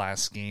lost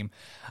last game.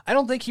 I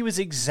don't think he was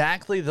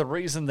exactly the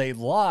reason they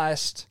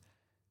lost,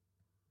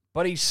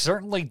 but he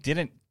certainly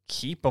didn't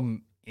keep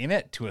them in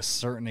it to a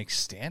certain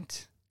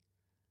extent.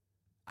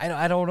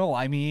 I don't know.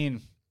 I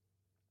mean,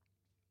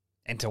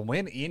 and to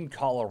win in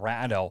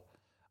Colorado,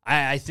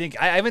 I think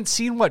I haven't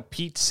seen what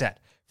Pete said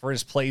for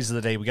his plays of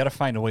the day. We got to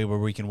find a way where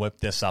we can whip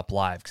this up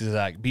live,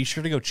 because be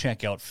sure to go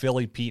check out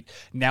Philly Pete,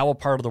 now a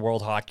part of the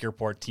World Hockey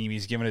Report team.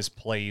 He's giving his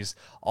plays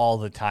all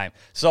the time.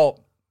 So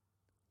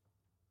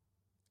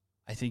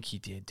I think he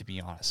did, to be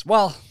honest.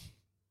 Well,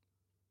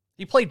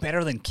 he played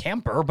better than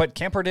Kemper, but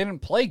Kemper didn't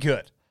play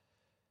good.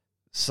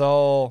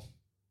 So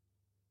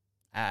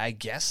I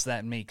guess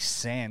that makes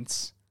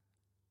sense.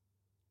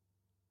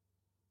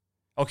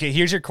 Okay,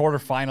 here's your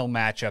quarterfinal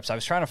matchups. I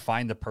was trying to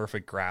find the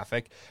perfect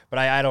graphic, but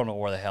I don't know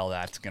where the hell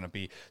that's going to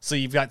be. So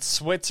you've got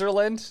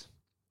Switzerland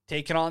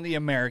taking on the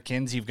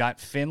Americans. You've got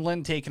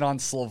Finland taking on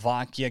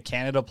Slovakia.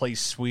 Canada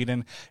plays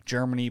Sweden.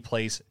 Germany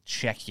plays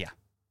Czechia.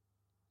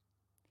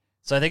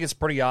 So I think it's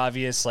pretty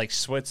obvious, like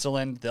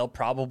Switzerland, they'll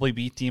probably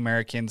beat the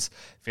Americans.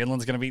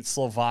 Finland's going to beat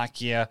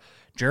Slovakia.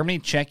 Germany,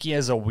 Czechia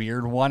is a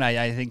weird one.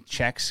 I think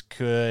Czechs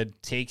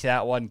could take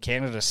that one.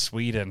 Canada,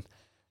 Sweden.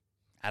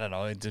 I don't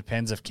know. It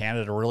depends if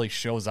Canada really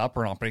shows up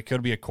or not, but it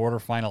could be a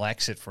quarterfinal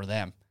exit for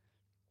them.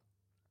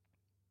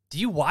 Do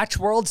you watch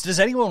Worlds? Does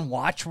anyone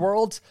watch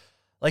Worlds?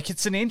 Like,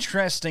 it's an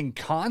interesting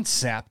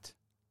concept,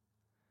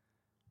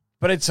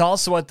 but it's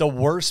also at the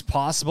worst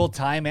possible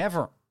time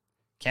ever.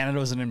 Canada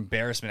was an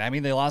embarrassment. I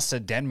mean, they lost to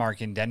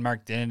Denmark, and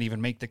Denmark didn't even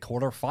make the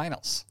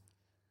quarterfinals.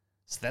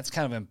 So that's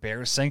kind of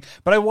embarrassing.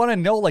 But I want to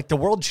know, like, the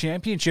World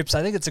Championships,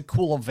 I think it's a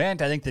cool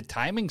event. I think the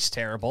timing's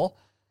terrible.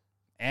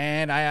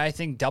 And I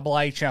think Double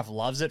IHF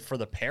loves it for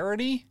the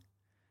parody.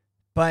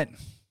 But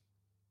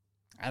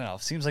I don't know.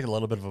 It seems like a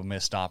little bit of a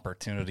missed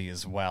opportunity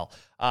as well.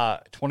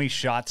 20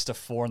 shots to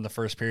 4 in the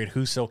first period.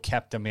 Husso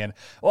kept him in.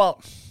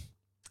 Well,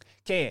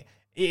 okay,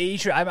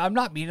 I'm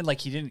not meaning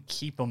like he didn't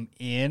keep him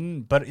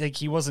in, but like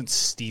he wasn't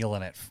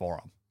stealing it for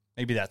him.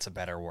 Maybe that's a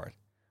better word.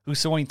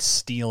 Husso ain't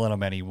stealing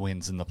him any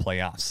wins in the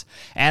playoffs.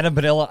 Adam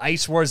Padilla,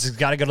 Ice Wars has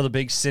got to go to the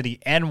big city.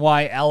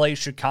 NY, LA,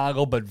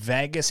 Chicago, but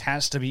Vegas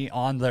has to be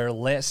on their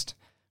list.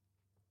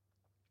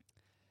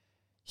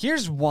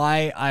 Here's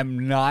why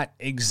I'm not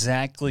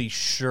exactly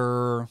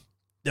sure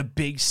the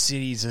big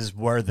cities is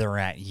where they're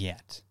at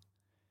yet.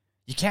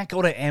 You can't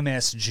go to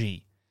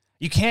MSG.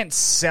 You can't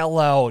sell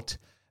out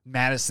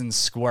Madison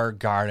Square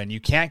Garden. You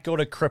can't go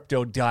to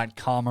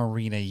Crypto.com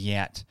Arena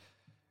yet.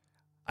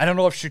 I don't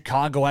know if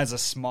Chicago has a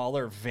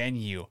smaller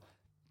venue,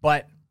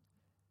 but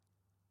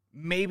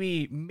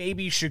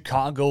maybe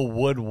Chicago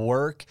would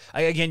work.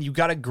 Again, you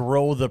got to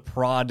grow the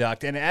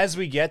product. And as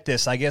we get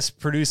this, I guess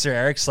producer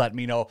Eric's let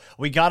me know,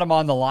 we got him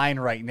on the line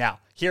right now.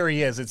 Here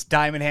he is. It's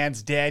Diamond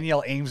Hands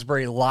Daniel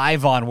Amesbury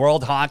live on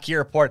World Hockey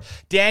Report.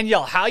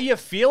 Daniel, how you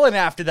feeling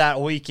after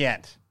that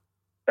weekend?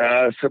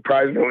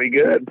 Surprisingly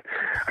good.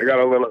 I got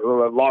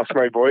lost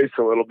my voice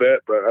a little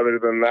bit, but other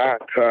than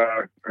that,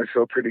 I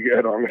feel pretty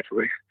good,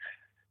 honestly.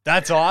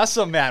 That's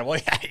awesome, man. Well,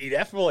 yeah, you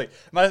definitely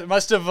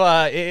must have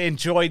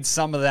enjoyed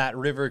some of that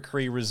River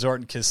Cree Resort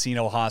and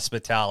Casino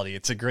hospitality.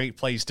 It's a great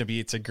place to be.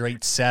 It's a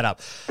great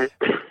setup.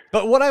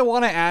 But what I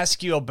want to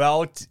ask you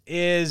about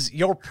is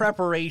your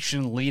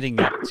preparation leading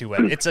up to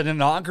it. It's an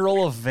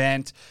inaugural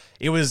event.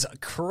 It was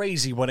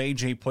crazy what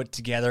AJ put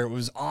together. It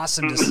was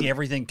awesome to see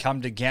everything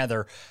come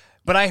together.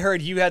 But I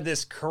heard you had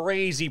this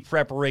crazy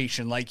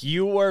preparation. Like,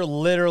 you were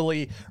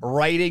literally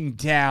writing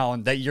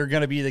down that you're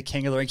going to be the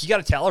king of the rink. You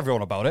got to tell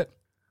everyone about it.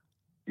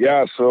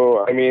 Yeah,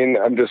 so, I mean,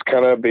 I'm just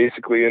kind of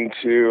basically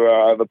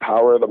into the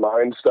power of the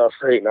mind stuff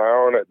right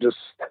now, and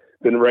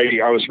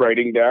I was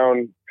writing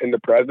down in the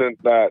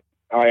present that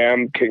I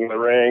am King of the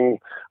Ring,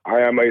 I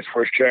am Ice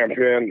Wars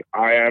champion,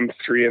 I am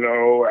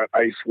 3-0 at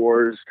Ice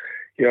Wars,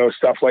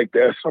 stuff like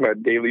this on a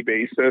daily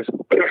basis,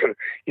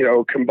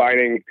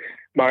 combining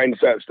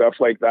mindset stuff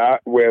like that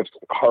with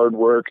hard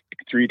work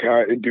 3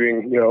 times,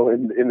 doing,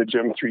 in the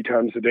gym 3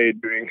 times a day,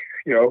 doing,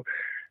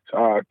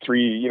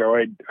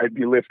 I'd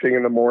be lifting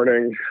in the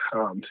morning,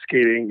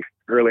 skating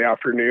early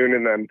afternoon,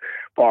 and then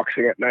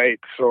boxing at night.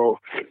 So,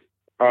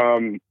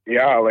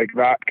 like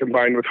that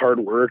combined with hard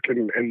work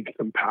and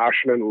some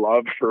passion and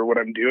love for what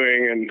I'm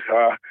doing, and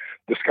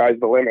the sky's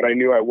the limit. I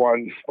knew I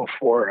won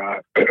before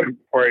I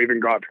even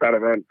got to that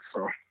event.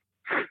 So.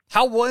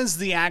 How was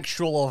the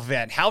actual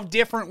event? How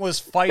different was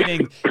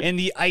fighting in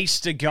the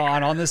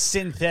Ice-Tagon on the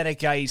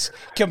synthetic ice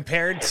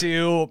compared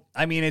to,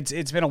 I mean,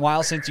 it's been a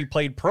while since you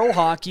played pro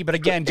hockey, but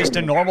again, just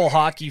a normal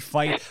hockey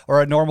fight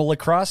or a normal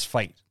lacrosse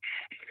fight?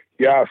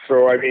 Yeah,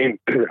 so I mean,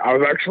 I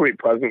was actually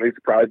pleasantly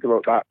surprised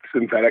about that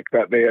synthetic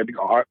that they had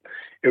got.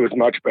 It was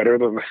much better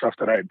than the stuff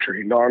that I had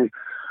trained on.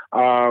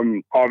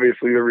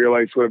 Obviously the real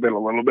ice would have been a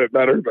little bit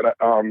better, but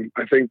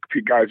I think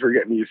guys were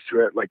getting used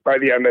to it. Like by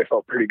the end, I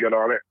felt pretty good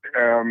on it.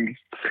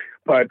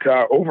 But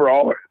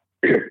overall,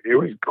 it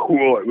was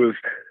cool. It was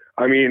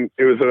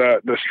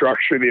the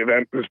structure of the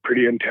event was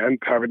pretty intense,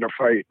 having to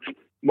fight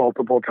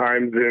multiple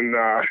times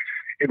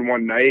in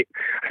one night.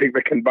 I think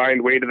the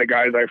combined weight of the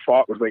guys I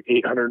fought was like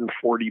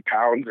 840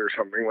 pounds or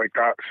something like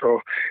that.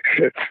 So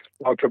it's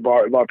lots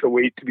of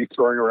weight to be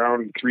throwing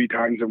around 3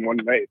 times in one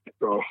night.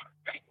 So,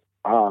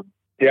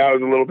 yeah, it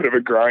was a little bit of a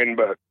grind,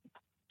 but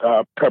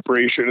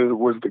preparation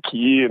was the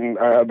key, and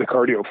I had the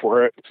cardio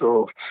for it.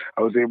 So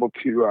I was able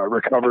to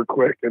recover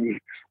quick and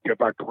get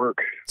back to work.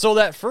 So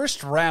that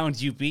first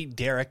round, you beat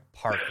Derek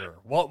Parker.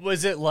 What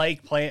was it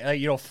like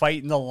playing,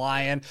 fighting the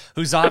Lion,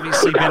 who's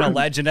obviously been a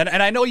legend?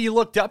 And I know you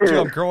looked up to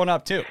him growing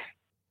up too.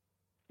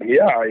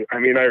 Yeah,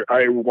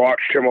 I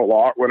watched him a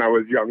lot when I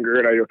was younger,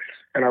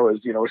 and I was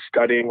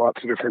studying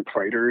lots of different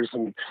fighters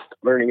and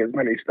learning as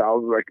many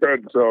styles as I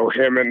could. So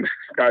him and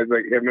guys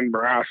like him and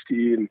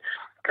Morasti and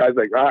guys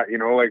like that,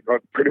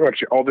 pretty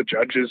much all the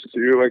judges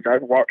too. Like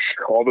I've watched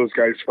all those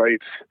guys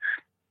fights.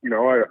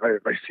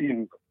 I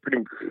seen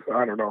pretty.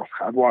 I don't know.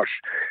 I've watched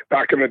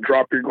back in the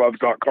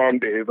DropYourGloves.com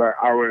days.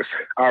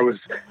 I was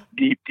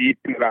deep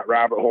into that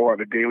rabbit hole on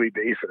a daily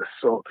basis.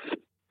 So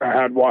I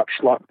had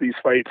watched lots of these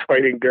fights.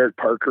 Fighting Derek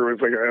Parker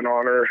was like an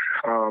honor.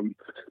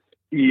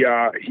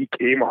 He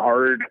came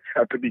hard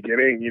at the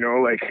beginning,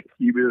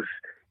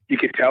 you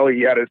could tell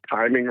he had his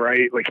timing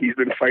right. Like he's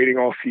been fighting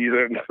all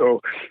season.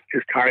 So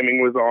his timing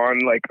was on.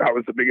 Like that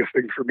was the biggest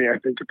thing for me. I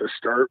think at the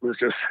start was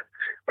just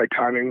my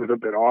timing was a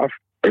bit off.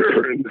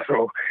 And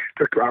so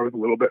I was a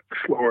little bit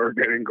slower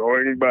getting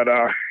going, but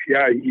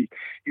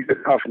he's a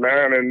tough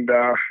man. And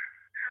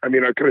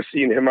I could have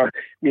seen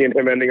me and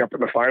him ending up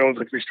in the finals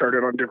if we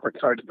started on different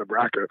sides of the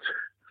bracket.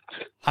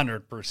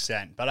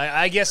 100%. But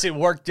I guess it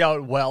worked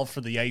out well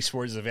for the Ice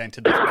Wars event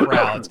and the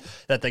crowds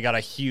that they got a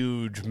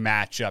huge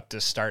matchup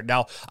to start.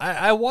 Now,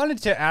 I wanted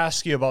to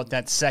ask you about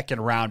that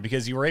second round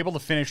because you were able to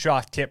finish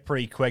off Tip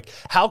pretty quick.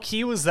 How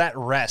key was that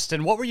rest?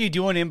 And what were you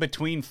doing in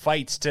between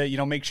fights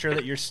to, make sure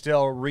that you're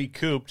still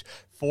recouped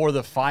for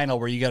the final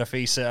where you got to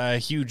face a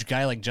huge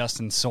guy like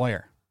Justin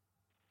Sawyer?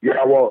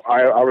 Yeah, well,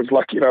 I was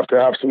lucky enough to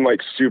have some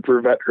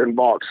super veteran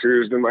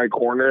boxers in my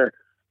corner.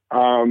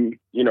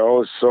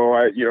 So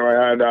I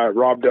had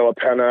Rob De La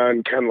Pena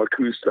and Ken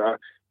LaCusta.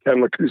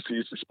 Ken LaCusta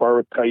used to spar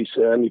with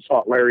Tyson. He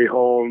fought Larry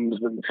Holmes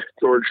and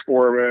George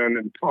Foreman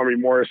and Tommy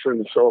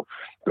Morrison. So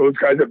those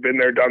guys have been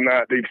there, done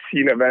that. They've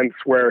seen events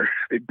where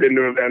they've been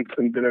to events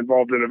and been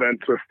involved in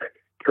events with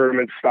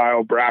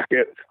tournament-style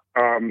brackets.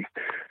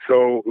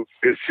 So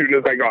as soon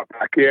as I got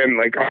back in,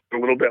 I was a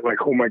little bit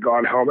oh my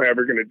God, how am I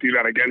ever going to do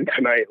that again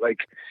tonight?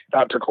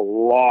 That took a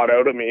lot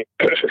out of me.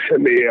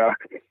 And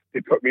they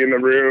put me in the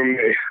room.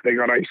 They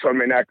got ice on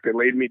my neck. They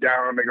laid me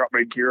down. They got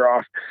my gear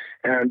off,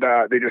 and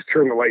they just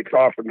turned the lights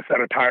off and set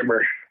a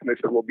timer. And they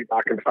said, "We'll be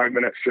back in 5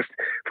 minutes. Just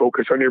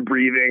focus on your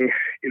breathing.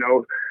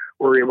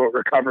 Worry about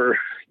recover.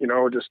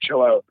 Just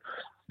chill out."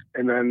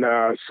 And then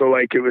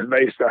it was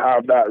nice to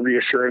have that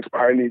reassurance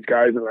behind these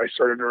guys, and I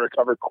started to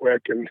recover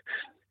quick. And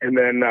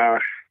then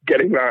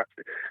getting that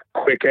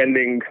quick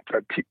ending,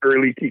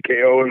 early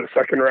TKO in the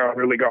second round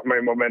really got my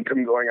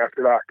momentum going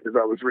after that, because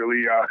that was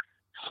really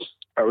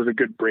that was a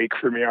good break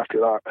for me after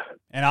that.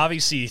 And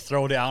obviously you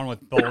throw down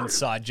with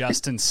Bonesaw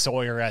Justin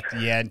Sawyer at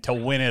the end to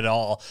win it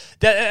all.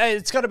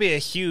 It's got to be a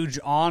huge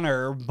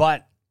honor,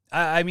 but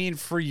I mean,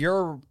 for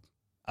your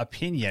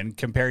opinion,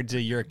 compared to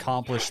your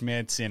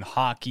accomplishments in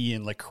hockey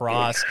and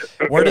lacrosse,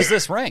 where does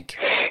this rank?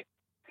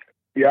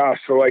 Yeah,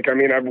 so I've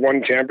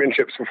won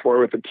championships before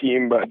with the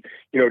team, but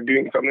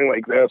doing something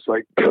like this,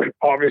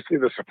 obviously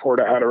the support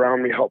I had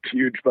around me helped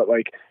huge, but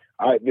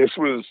this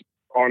was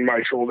on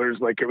my shoulders.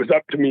 It was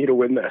up to me to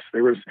win this.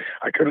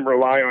 I couldn't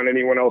rely on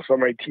anyone else on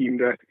my team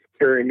to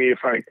carry me if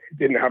I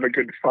didn't have a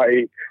good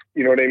fight.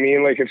 You know what I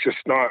mean? It's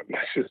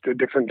just a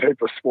different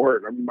type of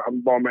sport. I'm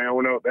on my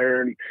own out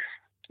there, and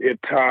it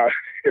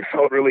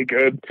felt really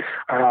good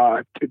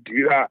to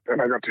do that.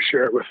 And I got to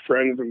share it with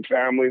friends and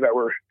family that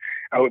were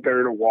out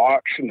there to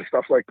watch and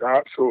stuff like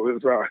that. So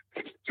it was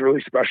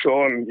really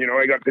special. And,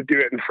 I got to do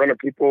it in front of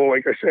people.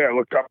 Like I say, I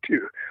looked up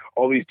to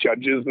all these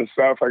judges and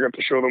stuff. I got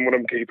to show them what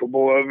I'm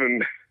capable of.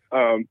 And,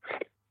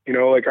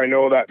 I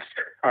know that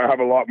I have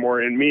a lot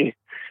more in me.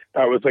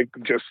 That was the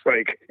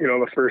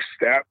first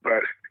step,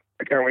 but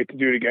I can't wait to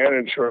do it again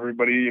and show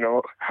everybody,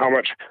 how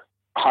much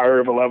higher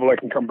of a level I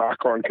can come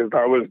back on. Cause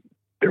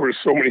there were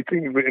so many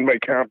things in my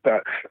camp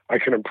that I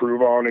can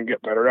improve on and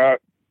get better at.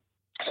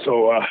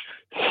 So,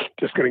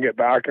 just going to get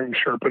back and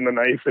sharpen the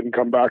knife and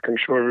come back and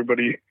show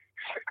everybody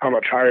how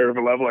much higher of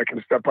a level I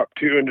can step up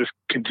to, and just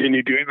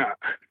continue doing that.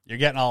 You're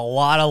getting a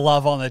lot of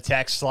love on the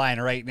text line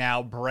right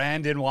now.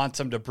 Brandon wants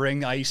him to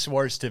bring Ice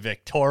Wars to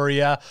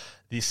Victoria.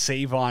 The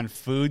Save On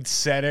Food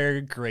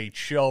Center, great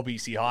show.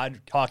 BC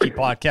Hockey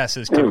Podcast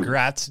says,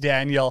 congrats,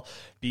 Daniel.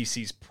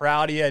 BC's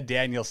proud of you.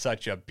 Daniel's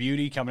such a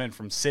beauty, coming in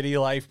from City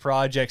Life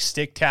Project,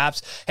 Stick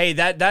Taps. Hey,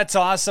 that's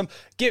awesome.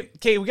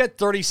 Okay, we got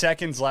 30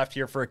 seconds left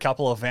here for a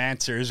couple of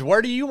answers.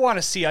 Where do you want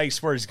to see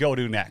Ice Wars go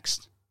to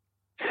next?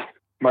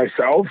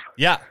 Myself?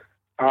 Yeah.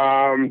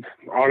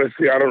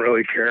 Honestly, I don't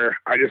really care.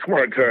 I just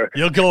wanted to...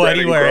 You'll go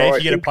anywhere, if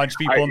you get to punch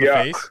people in the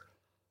face?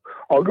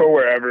 I'll go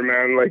wherever,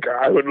 man.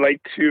 I would like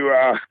to...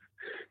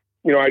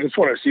 I just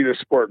want to see the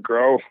sport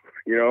grow,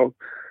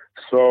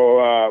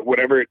 so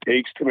whatever it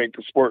takes to make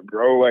the sport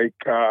grow,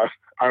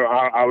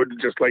 I would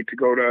just like to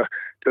go to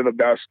the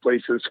best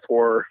places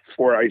for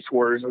Ice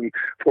Wars and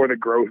for the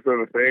growth of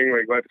the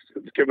thing. Let's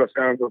give the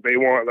fans what they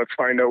want. Let's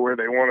find out where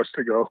they want us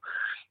to go,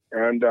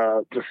 and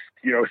just,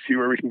 see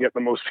where we can get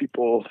the most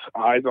people's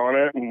eyes on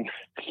it. And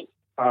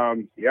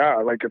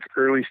it's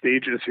early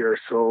stages here,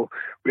 so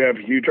we have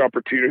huge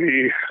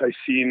opportunity. I've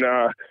seen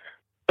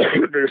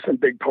there's some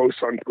big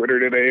posts on Twitter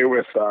today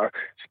with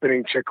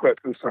spinning chicklets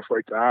and stuff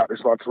like that.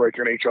 There's lots of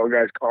NHL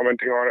guys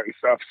commenting on it and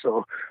stuff.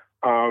 So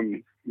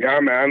man,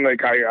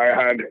 I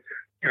had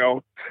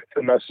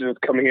some messages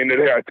coming in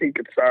today. I think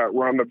it's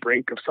we're on the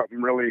brink of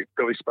something really,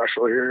 really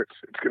special here.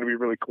 It's going to be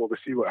really cool to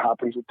see what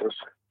happens with this.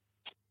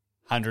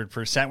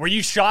 100%. Were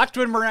you shocked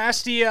when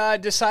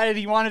Morasti decided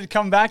he wanted to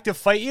come back to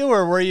fight you,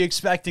 or were you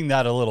expecting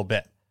that a little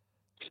bit?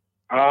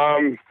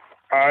 I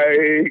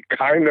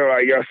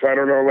guess, I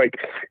don't know,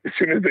 as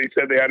soon as they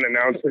said they had an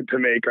announcement to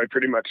make, I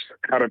pretty much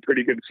had a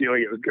pretty good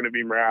feeling it was going to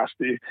be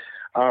Morasti.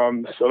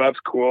 So that's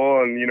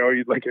cool. And,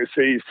 like I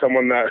say, he's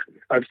someone that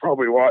I've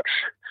probably watched,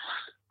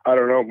 I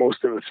don't know,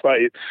 most of his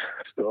fights.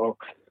 So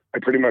I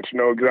pretty much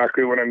know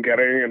exactly what I'm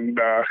getting. And,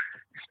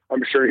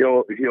 I'm sure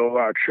he'll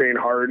train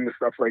hard and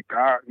stuff like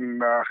that.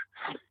 And,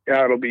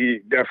 it'll be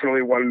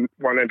definitely one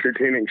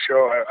entertaining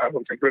show. I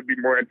don't think it would be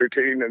more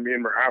entertaining than me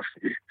and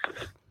Morasti.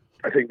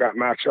 I think that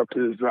matchup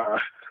is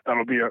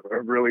that'll be a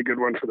really good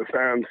one for the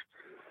fans.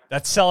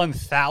 That's selling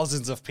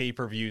thousands of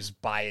pay-per-views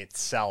by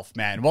itself,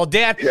 man. Well,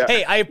 Dan,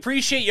 hey, I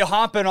appreciate you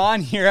hopping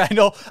on here.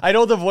 I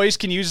know the voice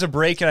can use a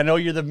break, and I know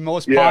you're the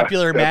most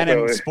popular man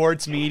in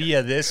sports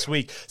media this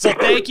week. So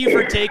thank you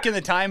for taking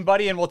the time,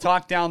 buddy, and we'll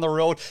talk down the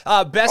road.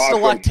 Best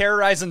of luck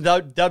terrorizing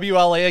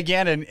WLA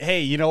again. And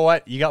hey, you know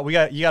what? You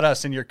got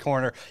us in your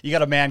corner. You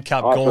got a Mann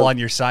Cup goal on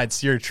your side.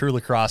 So you're a true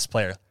lacrosse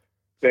player.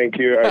 Thank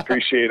you. I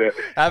appreciate it.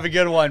 Have a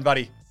good one,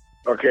 buddy.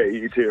 Okay,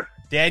 you too.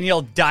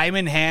 Daniel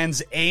Diamond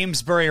Hands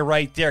Amesbury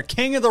right there.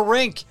 King of the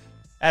rink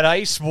at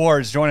Ice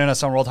Wars joining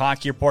us on World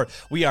Hockey Report.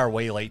 We are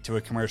way late to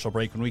a commercial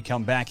break. When we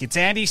come back, it's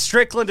Andy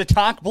Strickland to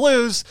talk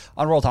Blues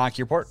on World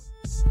Hockey Report.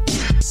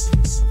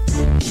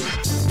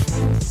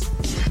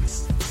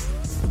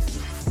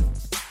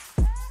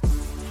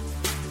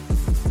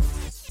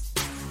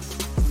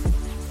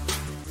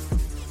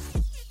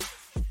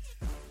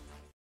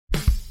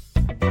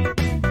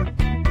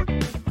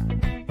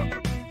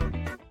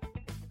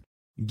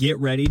 Get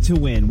ready to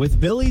win with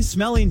Billy's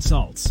Smelling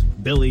Salts.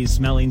 Billy's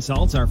Smelling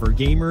Salts are for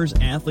gamers,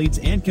 athletes,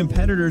 and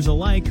competitors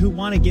alike who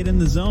want to get in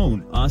the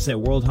zone. Us at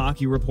World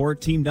Hockey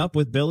Report teamed up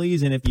with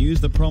Billy's, and if you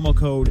use the promo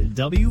code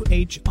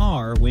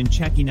WHR when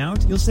checking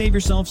out, you'll save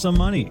yourself some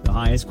money. The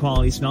highest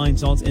quality smelling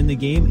salts in the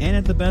game and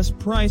at the best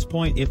price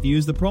point if you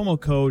use the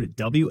promo code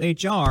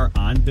WHR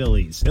on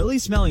Billy's.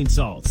 Billy's Smelling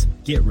Salts.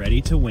 Get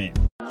ready to win.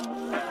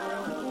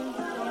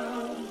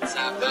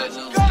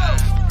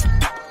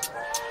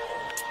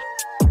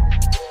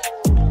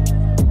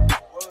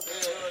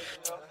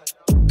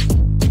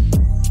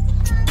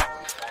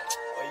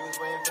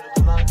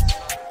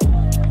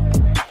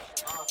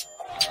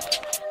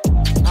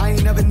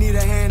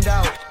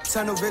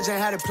 Tunnel vision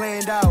had it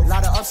planned out. A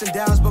lot of ups and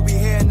downs, but we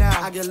here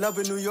now. I get love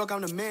in New York,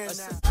 I'm the man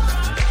now.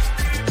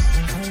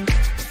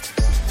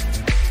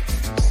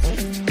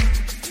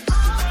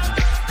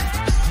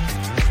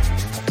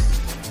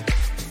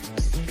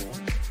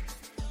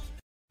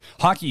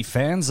 Hockey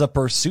fans, the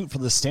pursuit for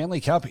the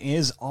Stanley Cup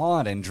is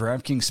on, and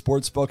DraftKings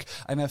Sportsbook,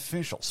 an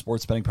official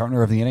sports betting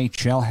partner of the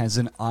NHL, has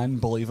an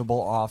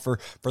unbelievable offer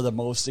for the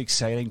most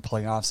exciting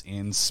playoffs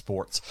in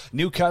sports.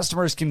 New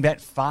customers can bet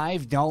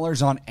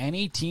 $5 on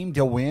any team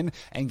to win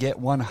and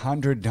get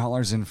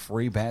 $100 in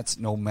free bets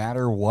no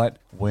matter what,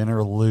 win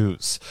or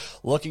lose.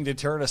 Looking to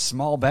turn a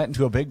small bet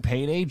into a big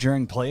payday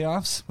during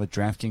playoffs? With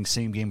DraftKings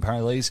same-game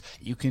parlays,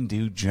 you can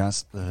do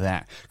just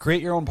that.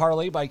 Create your own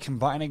parlay by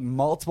combining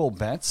multiple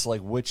bets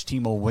like which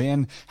team will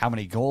win, how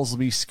many goals will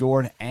be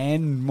scored,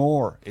 and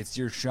more. It's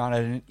your shot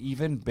at an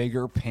even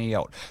bigger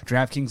payout.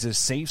 DraftKings is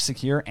safe,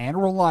 secure,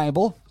 and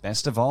reliable.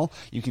 Best of all,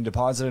 you can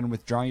deposit and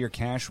withdraw your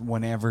cash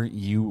whenever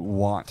you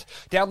want.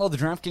 Download the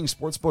DraftKings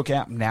Sportsbook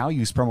app now.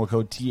 Use promo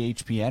code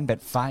THPN. Bet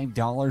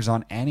 $5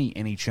 on any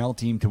NHL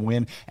team to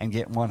win and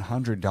get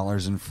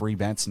 $100 in free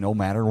bets no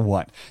matter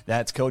what.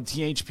 That's code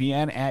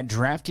THPN at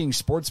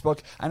DraftKings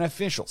Sportsbook, an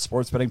official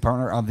sports betting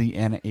partner of the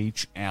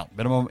NHL.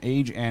 Minimum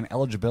age and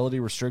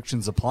eligibility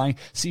restrictions apply.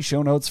 See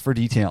show notes for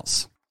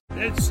details.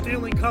 It's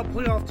Stanley Cup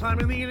playoff time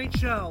in the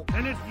NHL,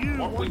 and if you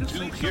What want we to do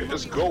save here some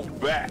is money, go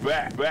back.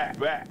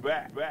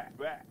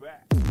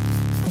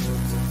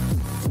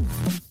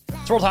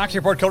 It's World Hockey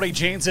Report. Cody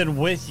Jansen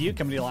with you,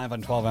 coming to you live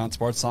on 12-Ounce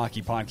Sports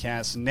Hockey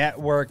Podcast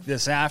Network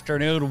this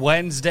afternoon,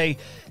 Wednesday,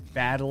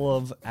 Battle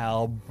of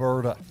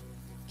Alberta.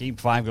 Game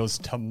 5 goes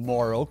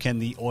tomorrow. Can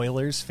the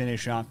Oilers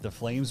finish off the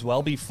Flames?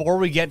 Well, before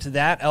we get to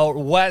that, out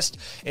west,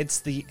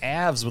 it's the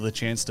Avs with a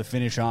chance to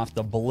finish off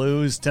the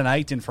Blues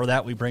tonight. And for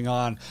that, we bring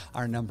on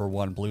our number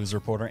one Blues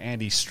reporter,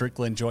 Andy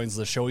Strickland, joins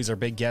the show. He's our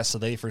big guest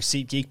today for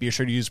SeatGeek. Be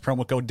sure to use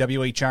promo code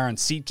WHR on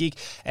SeatGeek,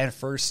 and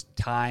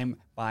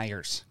first-time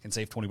buyers can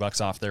save $20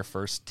 off their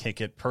first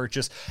ticket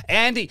purchase.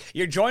 Andy,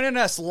 you're joining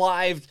us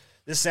live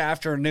this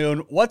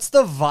afternoon. What's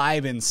the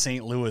vibe in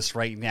St. Louis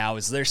right now?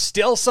 Is there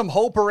still some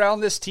hope around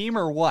this team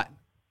or what?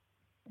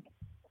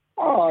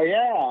 Oh,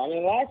 yeah. I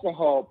mean, lots of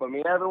hope. I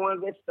mean,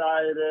 everyone's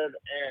excited,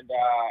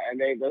 and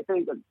they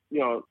think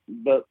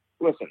that,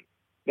 listen,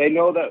 they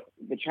know that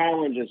the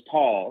challenge is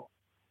tall,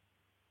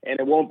 and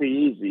it won't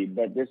be easy,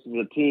 but this is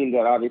a team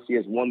that obviously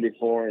has won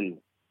before and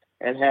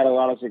had a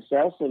lot of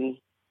success, and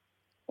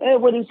it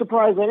wouldn't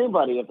surprise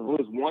anybody if the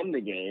Blues won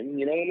the game.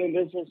 You know, I mean,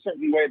 there's a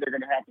certain way they're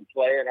going to have to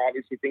play, and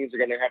obviously things are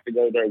going to have to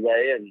go their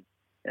way,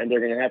 and they're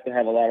going to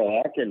have a lot of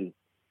luck. And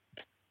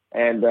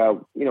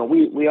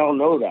we all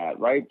know that,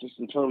 right? Just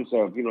in terms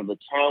of, the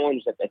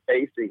challenge that they're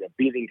facing of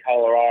beating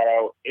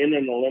Colorado in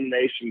an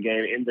elimination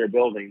game in their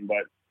building.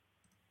 But,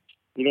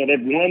 they've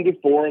won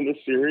before in this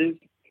series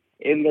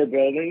in their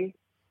building.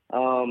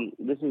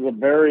 This is a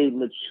very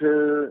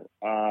mature,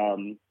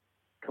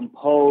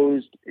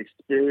 composed,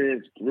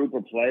 experienced group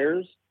of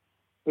players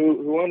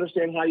who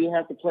understand how you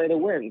have to play to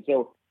win.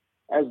 So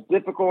as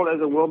difficult as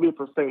it will be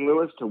for St.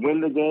 Louis to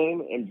win the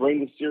game and bring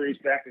the series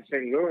back to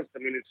St. Louis, I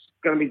mean, it's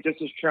going to be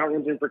just as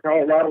challenging for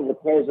Colorado to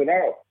close it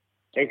out.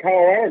 And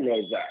Colorado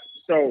knows that.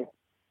 So,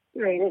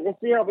 we'll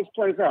see how this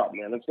plays out,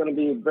 man. It's going to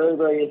be very,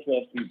 very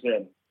interesting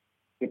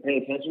to pay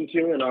attention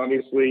to. And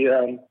obviously,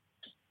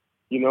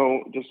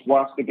 just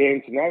watch the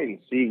game tonight and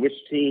see which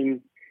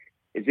team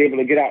is able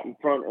to get out in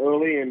front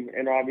early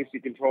and obviously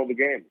control the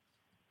game.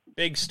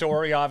 Big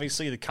story,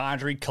 obviously, the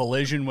Kadri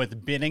collision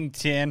with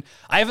Binnington.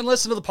 I haven't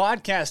listened to the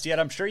podcast yet.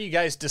 I'm sure you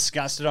guys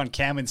discussed it on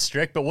Cam and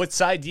Strick, but what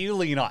side do you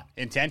lean on?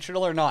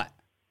 Intentional or not?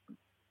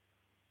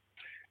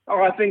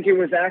 Oh, I think it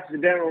was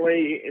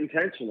accidentally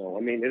intentional.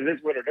 I mean, it is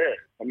what it is.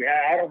 I mean,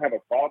 I don't have a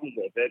problem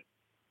with it.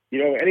 You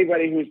know,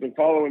 anybody who's been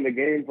following the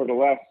game for the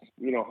last,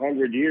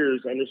 100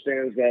 years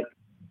understands that,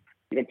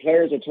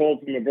 players are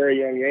told from a very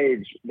young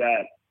age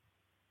that,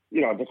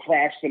 to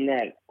crash the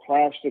net,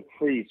 crash the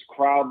crease,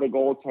 crowd the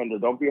goaltender,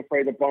 don't be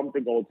afraid to bump the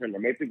goaltender,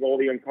 make the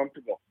goalie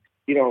uncomfortable.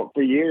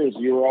 For years,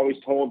 you were always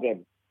told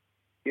them,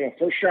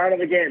 first shot of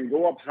the game,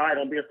 go up high,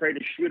 don't be afraid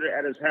to shoot it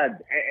at his head.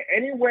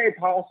 Any way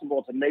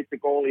possible to make the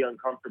goalie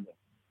uncomfortable.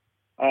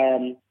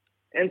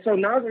 And so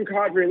Nazem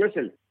Kadri,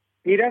 listen,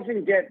 he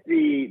doesn't get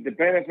the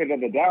benefit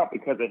of the doubt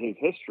because of his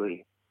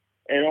history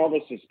and all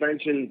the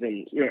suspensions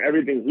and,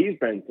 everything he's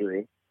been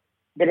through.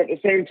 But at the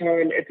same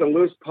time, it's a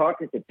loose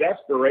puck. It's a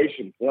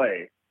desperation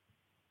play.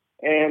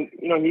 And,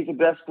 he's a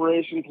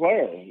desperation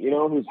player,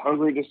 who's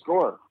hungry to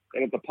score.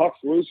 And if the puck's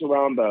loose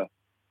around the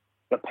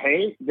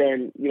paint,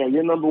 then,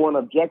 your number one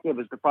objective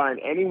is to find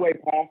any way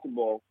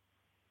possible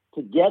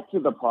to get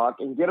to the puck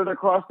and get it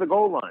across the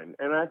goal line.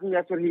 And I think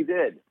that's what he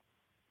did.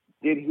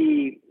 Did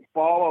he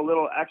fall a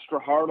little extra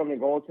hard on the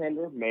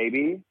goaltender?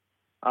 Maybe.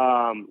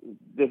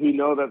 Did he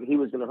know that he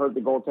was going to hurt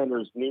the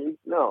goaltender's knee?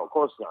 No, of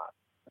course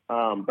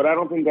not. But I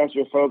don't think that's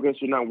your focus.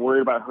 You're not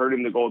worried about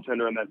hurting the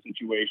goaltender in that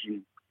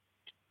situation.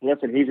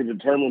 Listen, he's a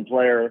determined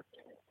player,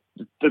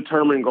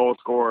 determined goal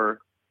scorer.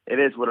 It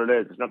is what it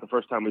is. It's not the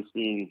first time we've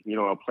seen,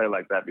 a play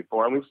like that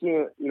before. And we've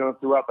seen it,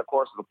 throughout the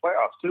course of the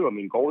playoffs, too. I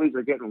mean, goalies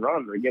are getting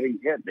run. They're getting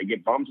hit. They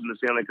get bumps in the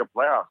Stanley Cup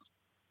playoffs.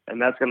 And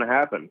that's going to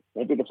happen.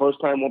 Won't be the first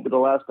time, won't be the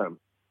last time.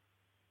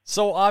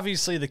 So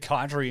obviously the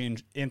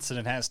Kadri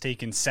incident has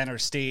taken center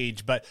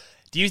stage, but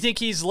do you think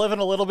he's living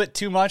a little bit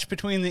too much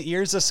between the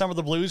ears of some of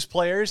the Blues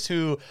players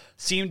who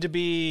seem to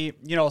be,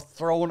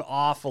 thrown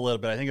off a little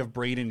bit? I think of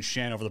Braden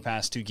Shen over the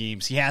past 2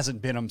 games. He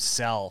hasn't been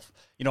himself.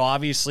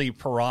 Obviously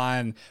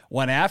Perron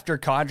went after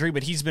Kadri,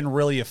 but he's been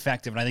really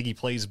effective, and I think he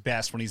plays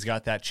best when he's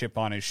got that chip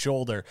on his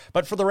shoulder.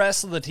 But for the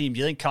rest of the team, do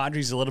you think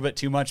Kadri's a little bit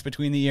too much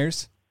between the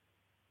ears?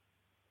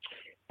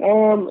 I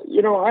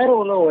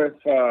don't know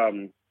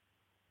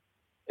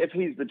if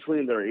he's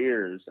between their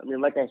ears. I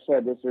mean, like I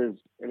said, this is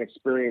an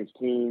experienced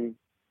team.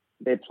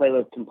 They play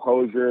with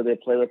composure. They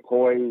play with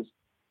poise.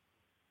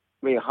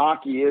 I mean,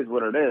 hockey is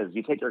what it is.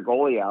 You take your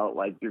goalie out,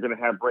 like you're going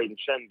to have Braden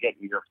Shen get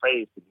in your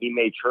face, and he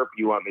may chirp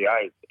you on the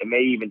ice. It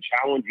may even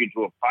challenge you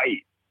to a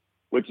fight,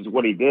 which is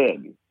what he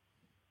did.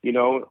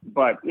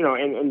 But,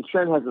 and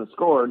Shen hasn't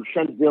scored.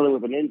 Shen's dealing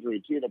with an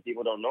injury, too, that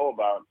people don't know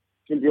about.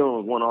 Shen's dealing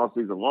with one all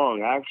season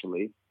long,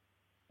 actually.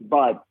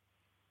 But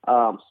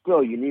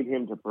still, you need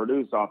him to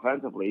produce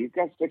offensively. He's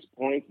got 6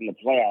 points in the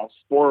playoffs,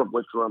 4 of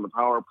which were on the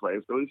power play.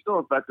 So he's still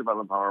effective on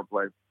the power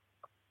play.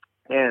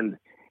 And,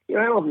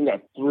 I don't think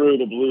that threw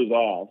the Blues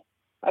off.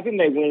 I think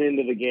they went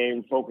into the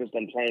game focused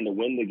on trying to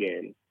win the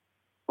game.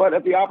 But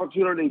if the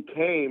opportunity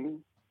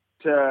came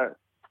to,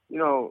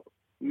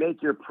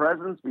 make your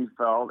presence be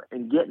felt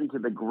and get into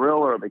the grill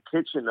or the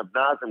kitchen of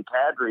Nazem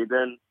Kadri,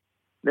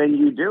 then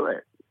you do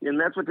it. And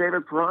that's what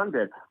David Perron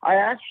did. I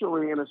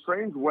actually, in a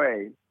strange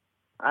way,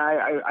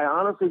 I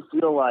honestly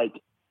feel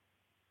like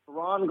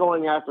Perron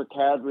going after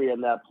Kadri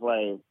in that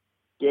play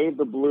gave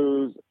the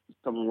Blues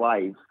some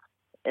life,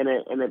 and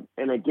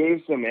it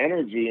gave some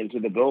energy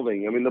into the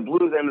building. I mean, the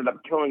Blues ended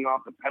up killing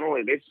off the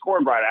penalty. They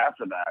scored right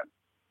after that,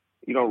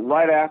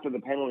 right after the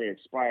penalty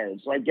expired.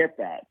 So I get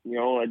that.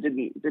 It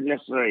didn't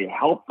necessarily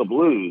help the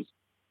Blues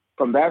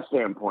from that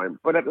standpoint,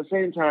 but at the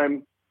same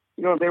time,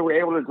 they were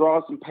able to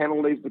draw some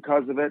penalties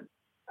because of it.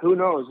 Who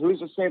knows? Who's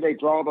to say they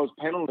draw those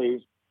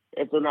penalties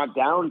if they're not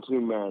down 2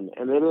 men,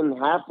 and they didn't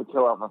have to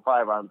kill off a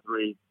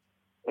 5-on-3,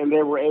 and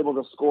they were able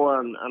to score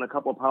on a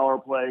couple of power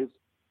plays,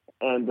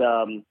 and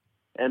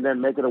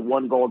then make it a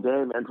 1-goal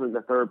game entering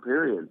the third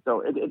period.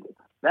 So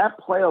that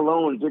play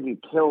alone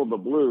didn't kill the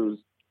Blues,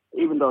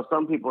 even though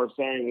some people are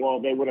saying, well,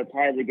 they would have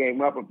tied the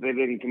game up if they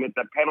didn't commit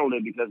that penalty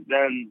because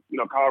then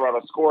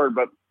Colorado scored.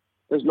 But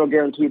there's no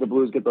guarantee the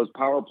Blues get those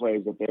power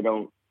plays if they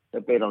don't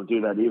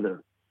do that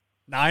either.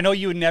 Now, I know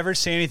you would never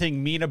say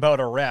anything mean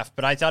about a ref,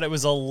 but I thought it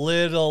was a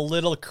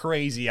little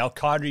crazy how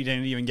Kadri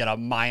didn't even get a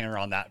minor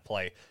on that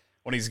play.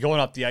 When he's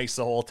going up the ice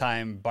the whole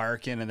time,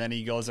 barking, and then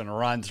he goes and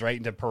runs right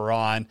into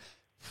Perron.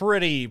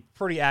 Pretty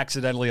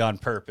accidentally on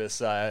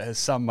purpose, as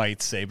some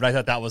might say, but I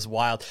thought that was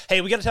wild. Hey,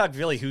 we got to talk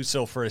Ville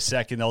Husso for a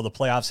second, though. The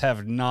playoffs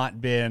have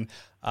not been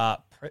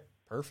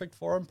perfect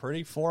for him,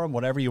 pretty for him,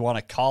 whatever you want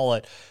to call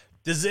it.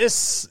 Does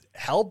this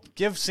help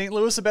give St.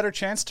 Louis a better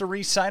chance to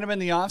re-sign him in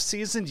the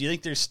offseason? Do you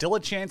think there's still a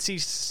chance he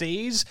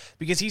stays?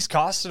 Because he's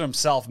costed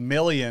himself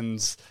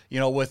millions,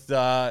 with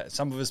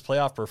some of his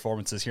playoff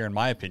performances here, in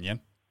my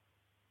opinion.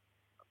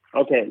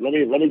 Okay, let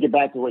me get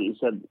back to what you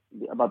said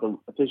about the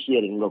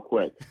officiating real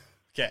quick.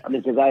 Okay. I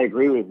mean, because I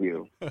agree with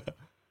you.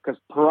 Because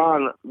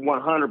Perron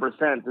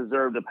 100%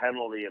 deserved a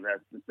penalty in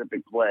that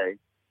specific play.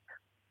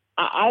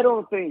 I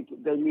don't think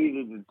they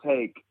needed to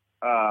take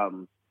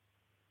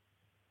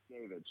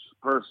David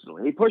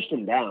personally. He pushed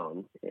him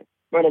down,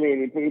 but I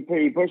mean,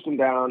 he pushed him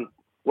down.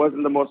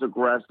 Wasn't the most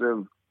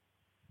aggressive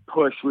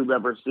push we've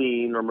ever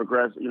seen, or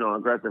aggressive.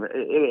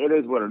 It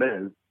is what it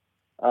is.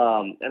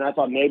 And I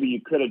thought maybe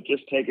you could have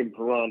just taken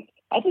Perron.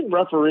 I think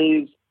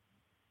referees,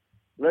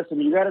 listen,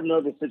 you got to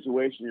know the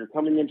situation. You're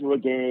coming into a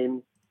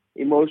game,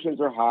 emotions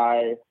are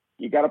high.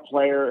 You got a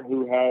player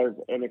who has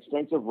an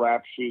extensive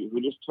rap sheet,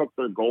 who just took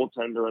their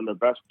goaltender and their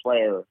best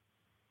player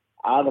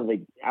out of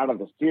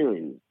the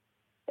series,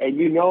 and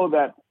you know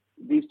that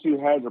these two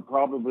heads are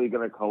probably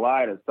going to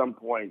collide at some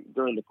point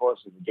during the course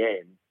of the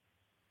game.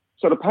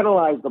 So to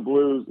penalize the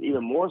Blues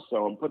even more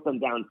so and put them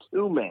down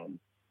 2 men,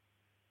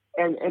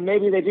 and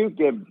maybe they do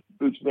give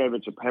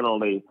Buchnevich a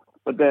penalty,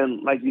 but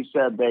then, like you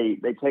said, they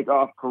take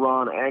off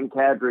Perron and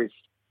Kadri,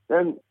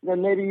 then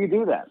maybe you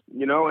do that,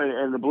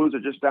 and the Blues are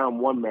just down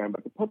 1 man.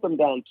 But to put them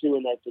down 2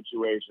 in that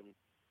situation,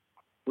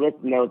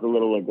 listen, that was a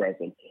little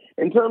aggressive.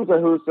 In terms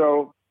of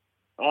Husso,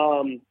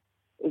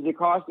 is it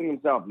costing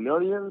himself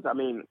millions? I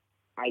mean,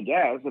 I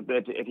guess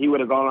if he would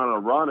have gone on a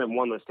run and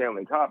won the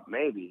Stanley Cup,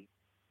 maybe.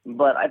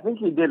 But I think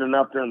he did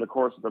enough during the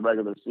course of the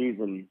regular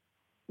season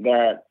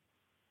that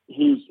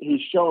he's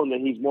shown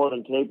that he's more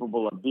than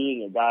capable of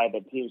being a guy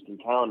that teams can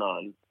count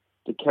on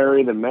to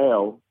carry the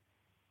mail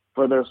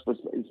for their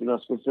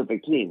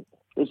specific team.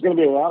 There's going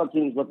to be a lot of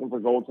teams looking for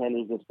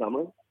goaltenders this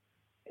summer,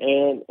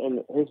 and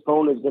his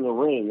phone is going to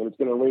ring, and it's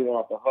going to ring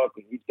off the hook,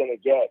 and he's going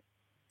to get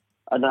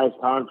a nice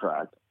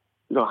contract.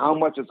 How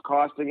much it's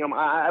costing him?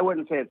 I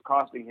wouldn't say it's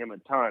costing him a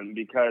ton,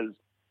 because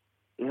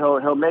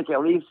he'll make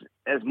at least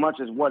as much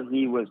as what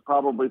he was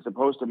probably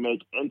supposed to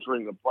make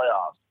entering the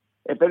playoffs.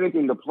 If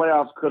anything, the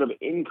playoffs could have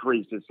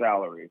increased his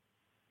salary.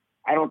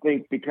 I don't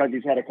think, because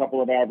he's had a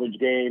couple of average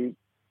games.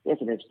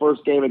 Listen, his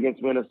first game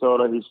against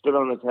Minnesota, he stood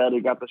on his head,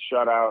 he got the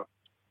shutout,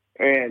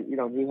 and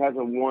he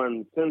hasn't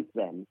won since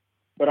then.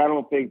 But I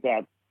don't think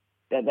that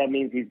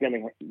means he's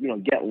going to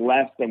get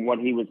less than what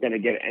he was going to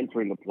get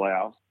entering the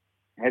playoffs.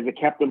 Has it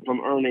kept him from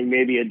earning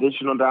maybe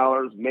additional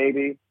dollars?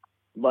 Maybe,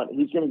 but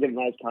he's going to get a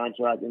nice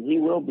contract, and he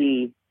will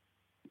be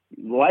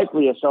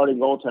likely a starting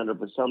goaltender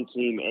for some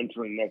team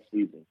entering next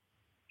season.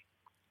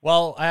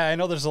 Well, I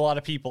know there's a lot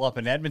of people up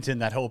in Edmonton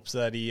that hopes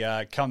that he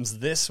comes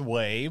this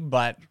way,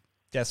 but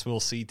guess we'll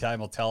see. Time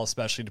will tell,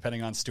 especially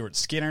depending on Stuart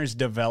Skinner's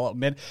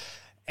development.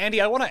 Andy,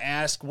 I want to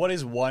ask, what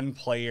is one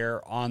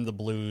player on the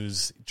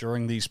Blues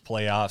during these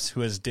playoffs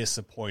who has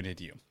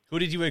disappointed you? Who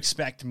did you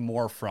expect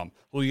more from?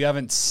 Who you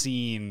haven't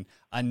seen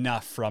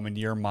enough from in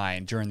your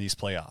mind during these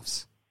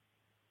playoffs?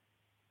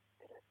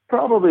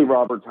 Probably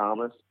Robert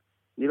Thomas.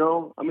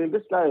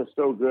 This guy is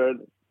so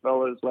good,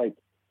 fellas. Like,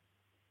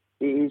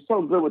 he's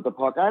so good with the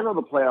puck. I know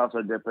the playoffs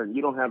are different.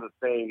 You don't have the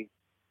same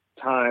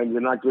time.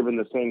 You're not given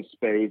the same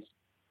space.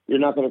 You're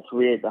not going to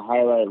create the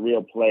highlight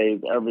reel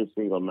plays every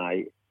single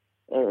night.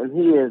 And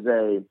he is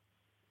a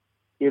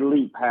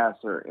elite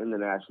passer in the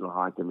National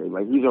Hockey League.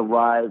 Like, he's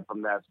arrived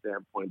from that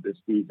standpoint this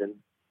season.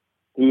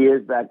 He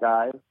is that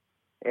guy.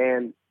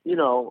 And,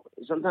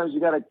 sometimes you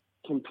got to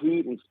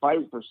compete and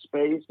fight for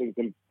space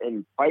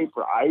and fight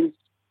for ice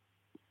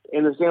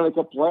in the Stanley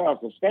Cup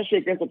playoffs, especially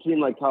against a team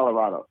like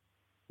Colorado.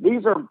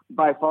 These are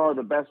by far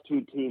the best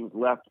 2 teams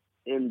left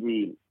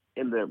in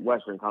the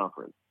Western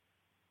Conference.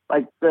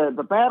 Like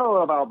the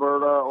Battle of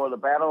Alberta or the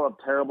Battle of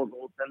terrible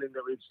goaltending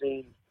that we've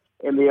seen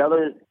in the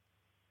other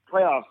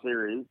playoff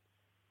series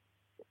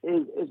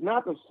is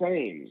not the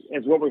same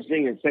as what we're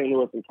seeing in St.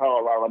 Louis and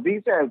Colorado.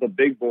 These are the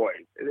big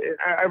boys.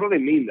 I really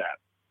mean that.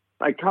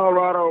 Like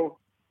Colorado,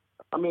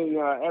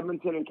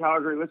 Edmonton and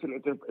Calgary,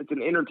 listen, it's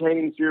an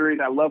entertaining series.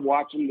 I love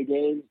watching the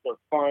games. They're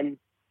fun.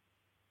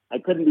 I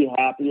couldn't be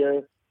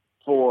happier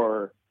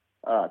for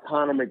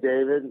Connor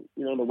McDavid,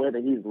 the way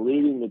that he's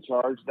leading the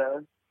charge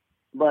there.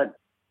 But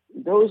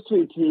those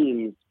 2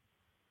 teams,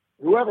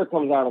 whoever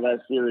comes out of that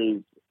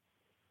series,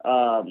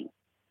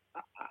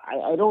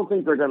 I don't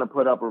think they're going to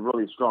put up a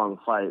really strong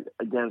fight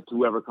against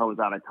whoever comes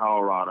out of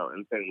Colorado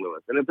and St.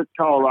 Louis. And if it's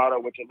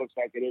Colorado, which it looks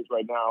like it is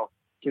right now,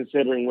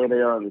 considering where they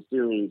are in the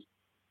series,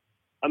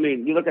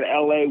 you look at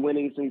LA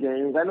winning some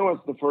games. I know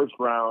it's the first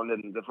round,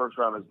 and the first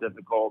round is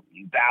difficult.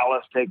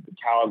 Dallas takes the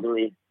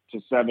Calgary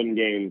to 7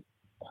 games.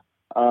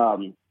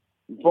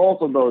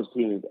 Both of those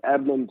teams,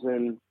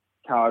 Edmonton,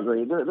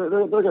 Calgary, they're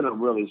going to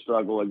really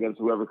struggle against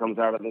whoever comes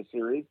out of this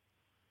series,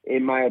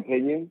 in my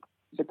opinion.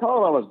 So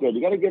Colorado's good.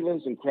 You got to give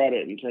them some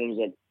credit in terms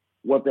of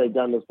what they've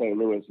done to St.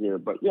 Louis here.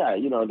 But yeah,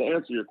 to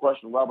answer your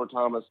question, Robert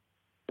Thomas,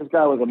 this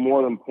guy was a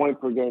more than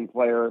point per game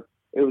player.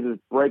 It was his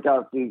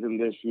breakout season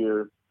this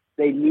year.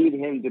 They need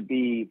him to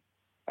be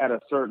at a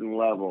certain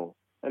level.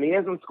 And he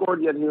hasn't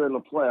scored yet here in the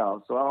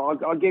playoffs, so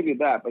I'll give you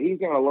that. But he's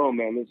not alone,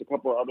 man. There's a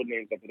couple of other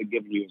names I could have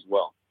given you as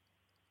well.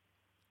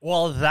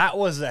 Well, that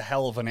was a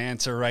hell of an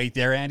answer right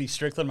there. Andy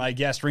Strickland, my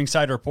guest,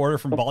 ringside reporter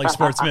from Bally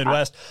Sports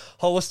Midwest,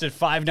 host at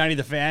 590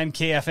 The Fan,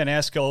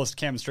 KFNS, co-host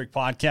Cam Strick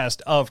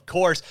podcast, of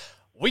course.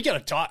 We got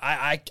to talk.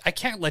 I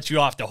can't let you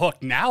off the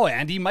hook now,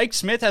 Andy. Mike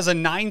Smith has a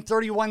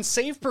 .931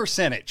 save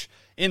percentage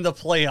in the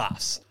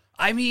playoffs.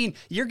 I mean,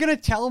 you're going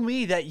to tell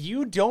me that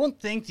you don't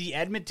think the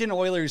Edmonton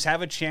Oilers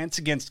have a chance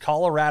against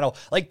Colorado.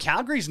 Like,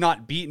 Calgary's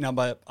not beating them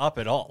up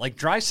at all. Like,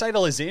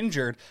 Draisaitl is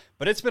injured,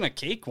 but it's been a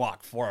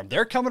cakewalk for them.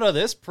 They're coming to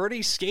this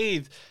pretty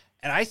scathed.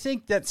 And I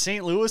think that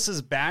St. Louis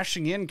is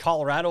bashing in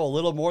Colorado a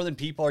little more than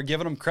people are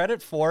giving them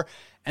credit for.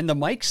 And the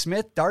Mike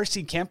Smith,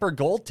 Darcy Kemper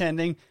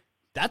goaltending,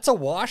 that's a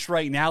wash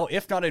right now,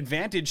 if not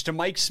advantage to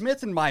Mike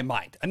Smith in my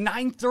mind. A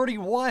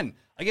 .931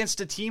 against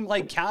a team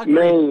like Calgary.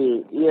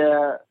 Maybe,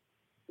 yeah.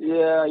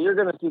 Yeah, you're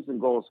going to see some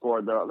goals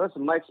scored, though.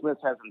 Listen, Mike Smith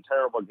has some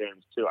terrible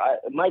games, too.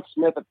 Mike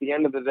Smith, at the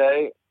end of the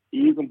day,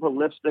 you can put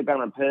lipstick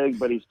on a pig,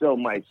 but he's still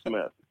Mike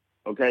Smith.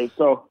 Okay?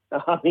 So,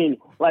 I mean,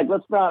 like,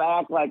 let's not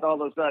act like all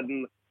of a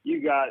sudden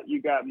you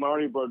got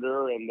Marty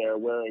Brodeur in there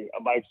wearing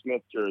a Mike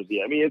Smith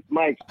jersey. I mean, it's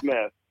Mike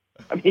Smith.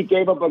 I mean, he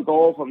gave up a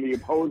goal from the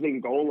opposing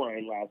goal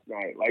line last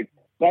night. Like,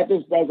 that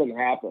just doesn't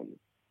happen.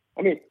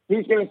 I mean,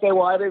 he's going to say,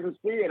 well, I didn't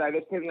see it. I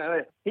just couldn't.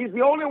 He's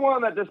the only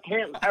one that just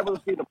can't ever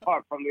see the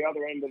puck from the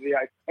other end of the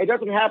ice. It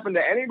doesn't happen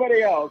to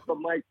anybody else but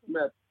Mike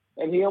Smith.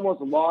 And he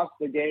almost lost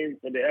the game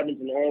for the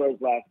Edmonton Oilers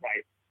last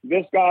night.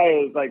 This guy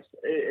is like,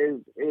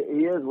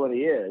 he is what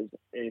he is.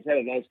 And he's had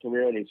a nice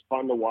career, and he's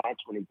fun to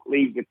watch when he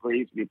leaves the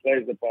crease, when he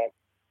plays the puck.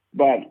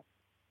 But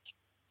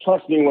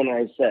trust me when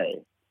I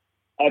say,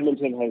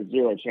 Edmonton has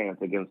zero chance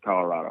against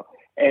Colorado.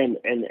 And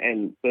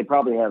they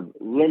probably have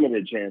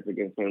limited chance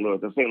against St. Louis.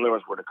 If St.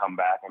 Louis were to come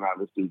back and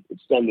obviously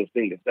extend this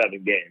thing to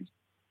 7 games.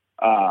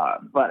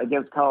 But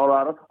against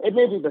Colorado, it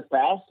may be the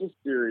fastest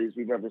series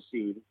we've ever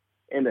seen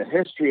in the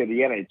history of the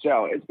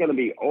NHL. It's going to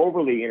be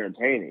overly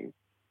entertaining.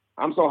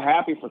 I'm so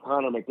happy for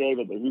Connor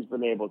McDavid that he's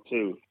been able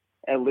to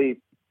at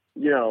least,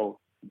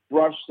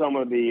 brush some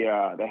of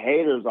the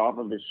haters off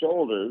of his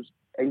shoulders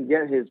and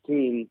get his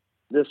team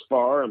this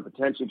far and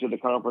potentially to the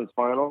conference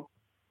final.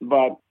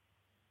 But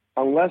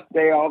unless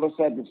they all of a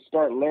sudden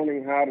start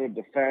learning how to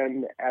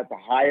defend at the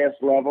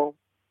highest level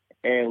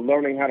and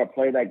learning how to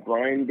play that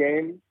grind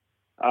game,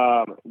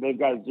 they've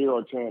got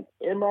zero chance,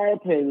 in my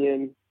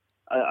opinion,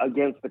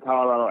 against the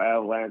Colorado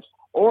Avalanche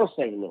or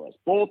St. Louis.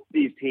 Both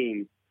these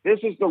teams, this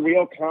is the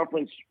real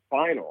conference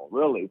final,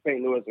 really,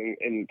 St. Louis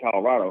and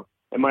Colorado,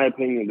 in my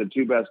opinion, the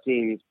two best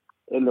teams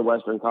in the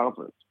Western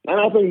Conference. And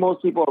I think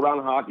most people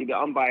around hockey, the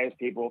unbiased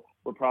people,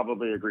 would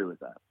probably agree with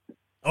that.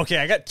 Okay,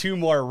 I got 2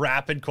 more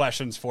rapid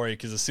questions for you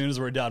because as soon as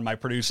we're done, my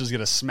producer's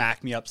going to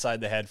smack me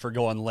upside the head for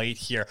going late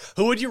here.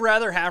 Who would you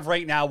rather have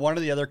right now, one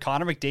or the other,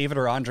 Connor McDavid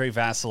or Andrei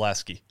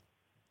Vasilevsky?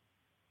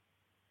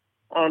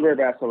 Andrei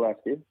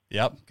Vasilevsky.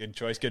 Yep, good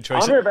choice, good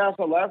choice. Andrei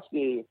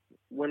Vasilevsky,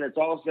 when it's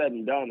all said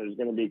and done, is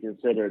going to be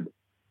considered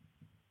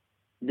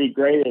the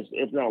greatest,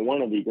 if not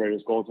one of the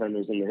greatest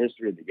goaltenders in the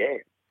history of the game.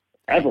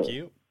 Ever. Thank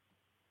you.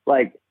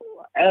 Like,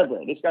 ever.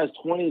 This guy's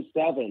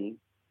 27.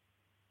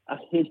 I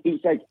mean,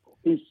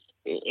 he's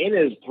in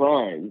his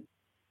prime.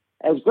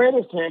 As great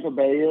as Tampa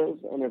Bay is,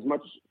 and as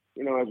much,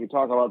 as we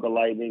talk about the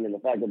Lightning and the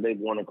fact that they've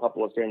won a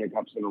couple of Stanley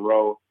Cups in a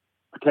row,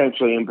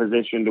 potentially in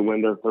position to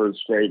win their 3rd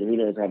straight, and who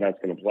knows how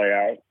that's going to play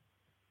out.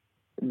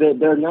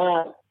 They're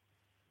not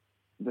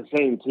the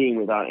same team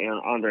without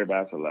Andrei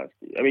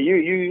Vasilevsky. I mean,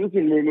 you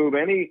can remove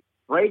any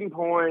Brayden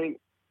Point,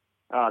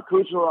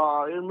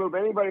 Kucherov, you remove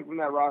anybody from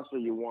that roster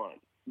you want.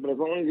 But as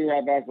long as you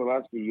have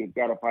Vasilevsky, you've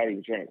got a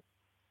fighting chance.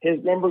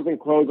 His numbers in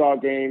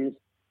closeout games,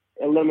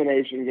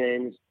 elimination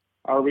games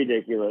are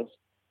ridiculous.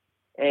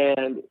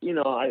 And,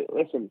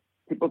 listen,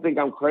 people think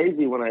I'm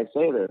crazy when I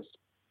say this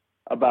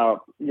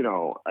about,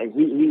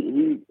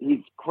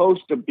 he's close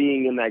to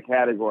being in that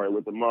category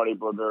with the Marty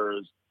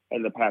Brodeurs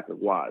and the Patrick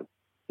Roys.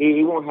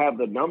 He won't have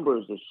the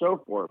numbers to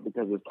show for it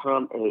because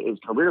his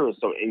career is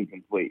so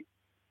incomplete,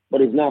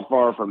 but he's not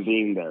far from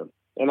being there.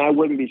 And I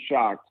wouldn't be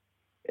shocked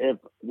if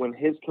when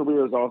his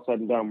career is all said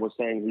and done, we're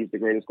saying he's the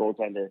greatest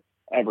goaltender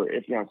ever,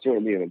 if not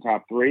certainly in the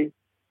top 3.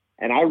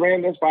 And I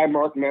ran this by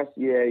Mark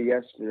Messier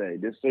yesterday,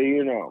 just so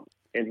you know,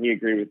 and he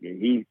agreed with me.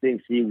 He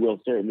thinks he will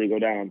certainly go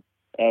down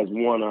as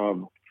one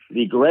of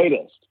the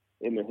greatest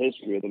in the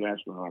history of the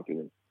National Hockey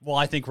League. Well,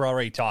 I think we're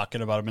already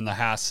talking about him in the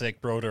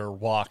Hasek, Brodeur,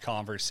 Waugh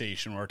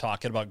conversation. We're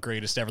talking about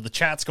greatest ever. The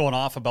chat's going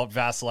off about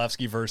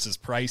Vasilevsky versus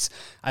Price.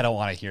 I don't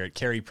want to hear it.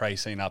 Carey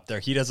Price ain't up there.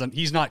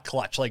 He's not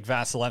clutch like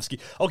Vasilevsky.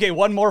 Okay,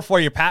 one more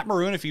for you. Pat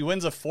Maroon, if he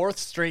wins a 4th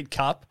straight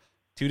cup,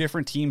 2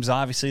 different teams,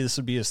 obviously this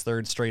would be his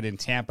 3rd straight in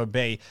Tampa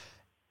Bay.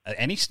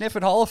 Any sniff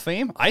at Hall of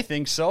Fame? I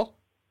think so.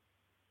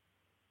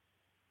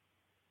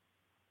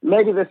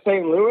 Maybe the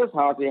St. Louis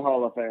Hockey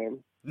Hall of Fame.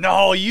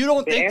 No, you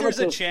don't think there's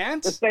a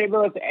chance? The St.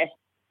 Louis.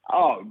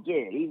 Oh,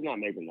 dude, he's not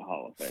making the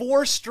Hall of Fame.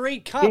 4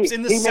 straight cups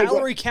in the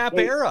salary cap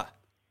era.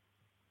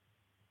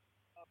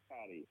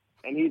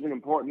 And he's an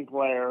important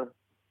player.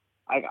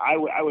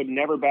 I would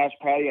never bash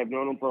Patty. I've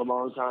known him for a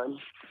long time.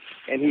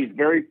 And he's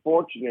very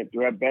fortunate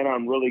to have been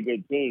on really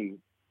good teams.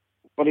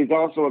 But he's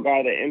also a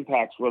guy that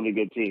impacts really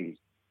good teams.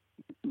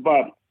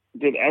 But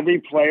did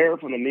every player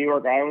from the New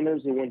York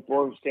Islanders who won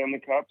 4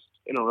 Stanley Cups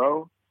in a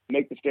row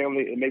make the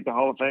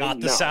Hall of Fame? Not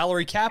the No.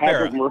 salary cap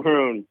Patrick era.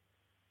 Maroon.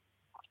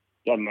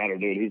 Doesn't matter,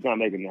 dude. He's not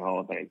making the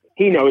Hall of Fame.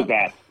 He knows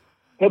that.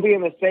 He'll be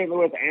in the St.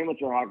 Louis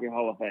Amateur Hockey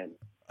Hall of Fame.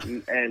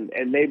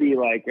 and maybe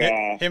like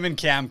him and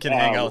Cam can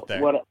hang out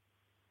there.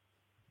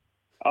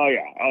 Oh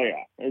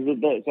yeah.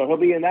 So he'll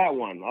be in that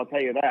one. I'll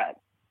tell you that.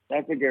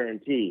 That's a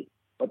guarantee.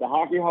 But the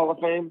Hockey Hall of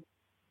Fame,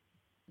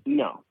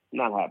 no,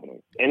 not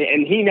happening.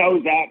 And he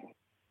knows that.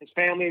 His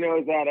family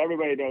knows that.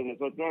 Everybody knows it.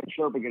 So it's not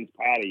Sherp against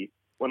Patty,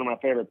 one of my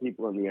favorite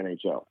people in the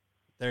NHL.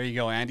 There you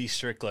go. Andy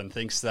Strickland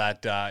thinks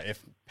that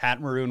if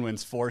Pat Maroon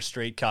wins 4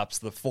 straight cups,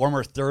 the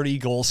former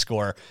 30-goal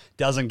scorer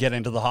doesn't get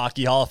into the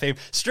Hockey Hall of Fame.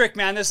 Strick,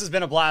 man, this has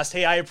been a blast.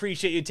 Hey, I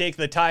appreciate you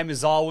taking the time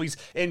as always.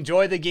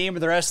 Enjoy the game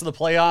and the rest of the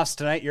playoffs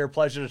tonight. You're a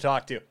pleasure to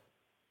talk to.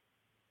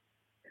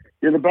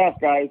 You're the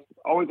best, guys.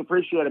 Always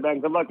appreciate it,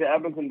 man. Good luck to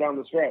Edmonton down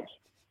the stretch.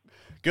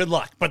 Good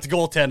luck, but the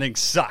goaltending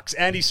sucks.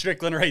 Andy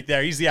Strickland right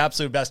there. He's the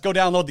absolute best. Go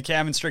download the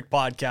Cam and Strick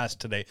podcast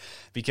today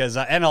because,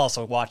 and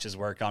also watch his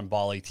work on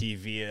Bally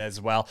TV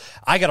as well.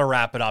 I got to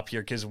wrap it up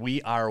here because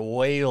we are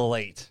way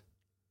late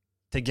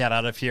to get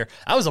out of here.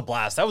 That was a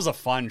blast. That was a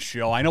fun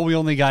show. I know we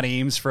only got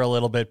Ames for a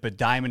little bit, but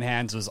Diamond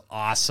Hands was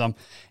awesome.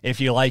 If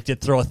you liked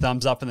it, throw a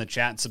thumbs up in the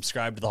chat and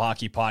subscribe to the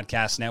Hockey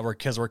Podcast Network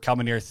because we're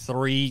coming here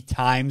 3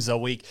 times a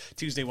week,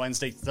 Tuesday,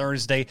 Wednesday,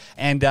 Thursday,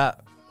 and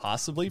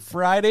possibly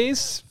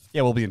Fridays.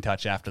 Yeah, we'll be in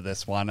touch after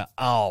this one.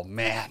 Oh,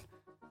 man.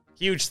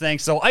 Huge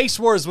thanks. So Ice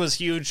Wars was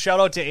huge.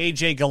 Shout out to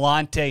AJ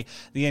Galante,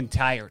 the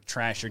entire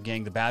Trasher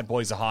gang, the bad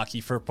boys of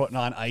hockey, for putting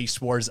on Ice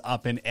Wars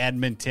up in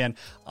Edmonton.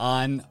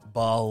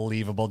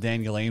 Unbelievable.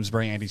 Daniel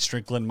Amesbury, Andy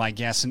Strickland, my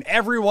guests, and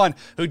everyone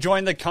who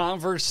joined the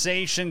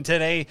conversation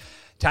today.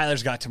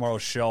 Tyler's got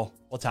tomorrow's show.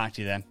 We'll talk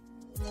to you then.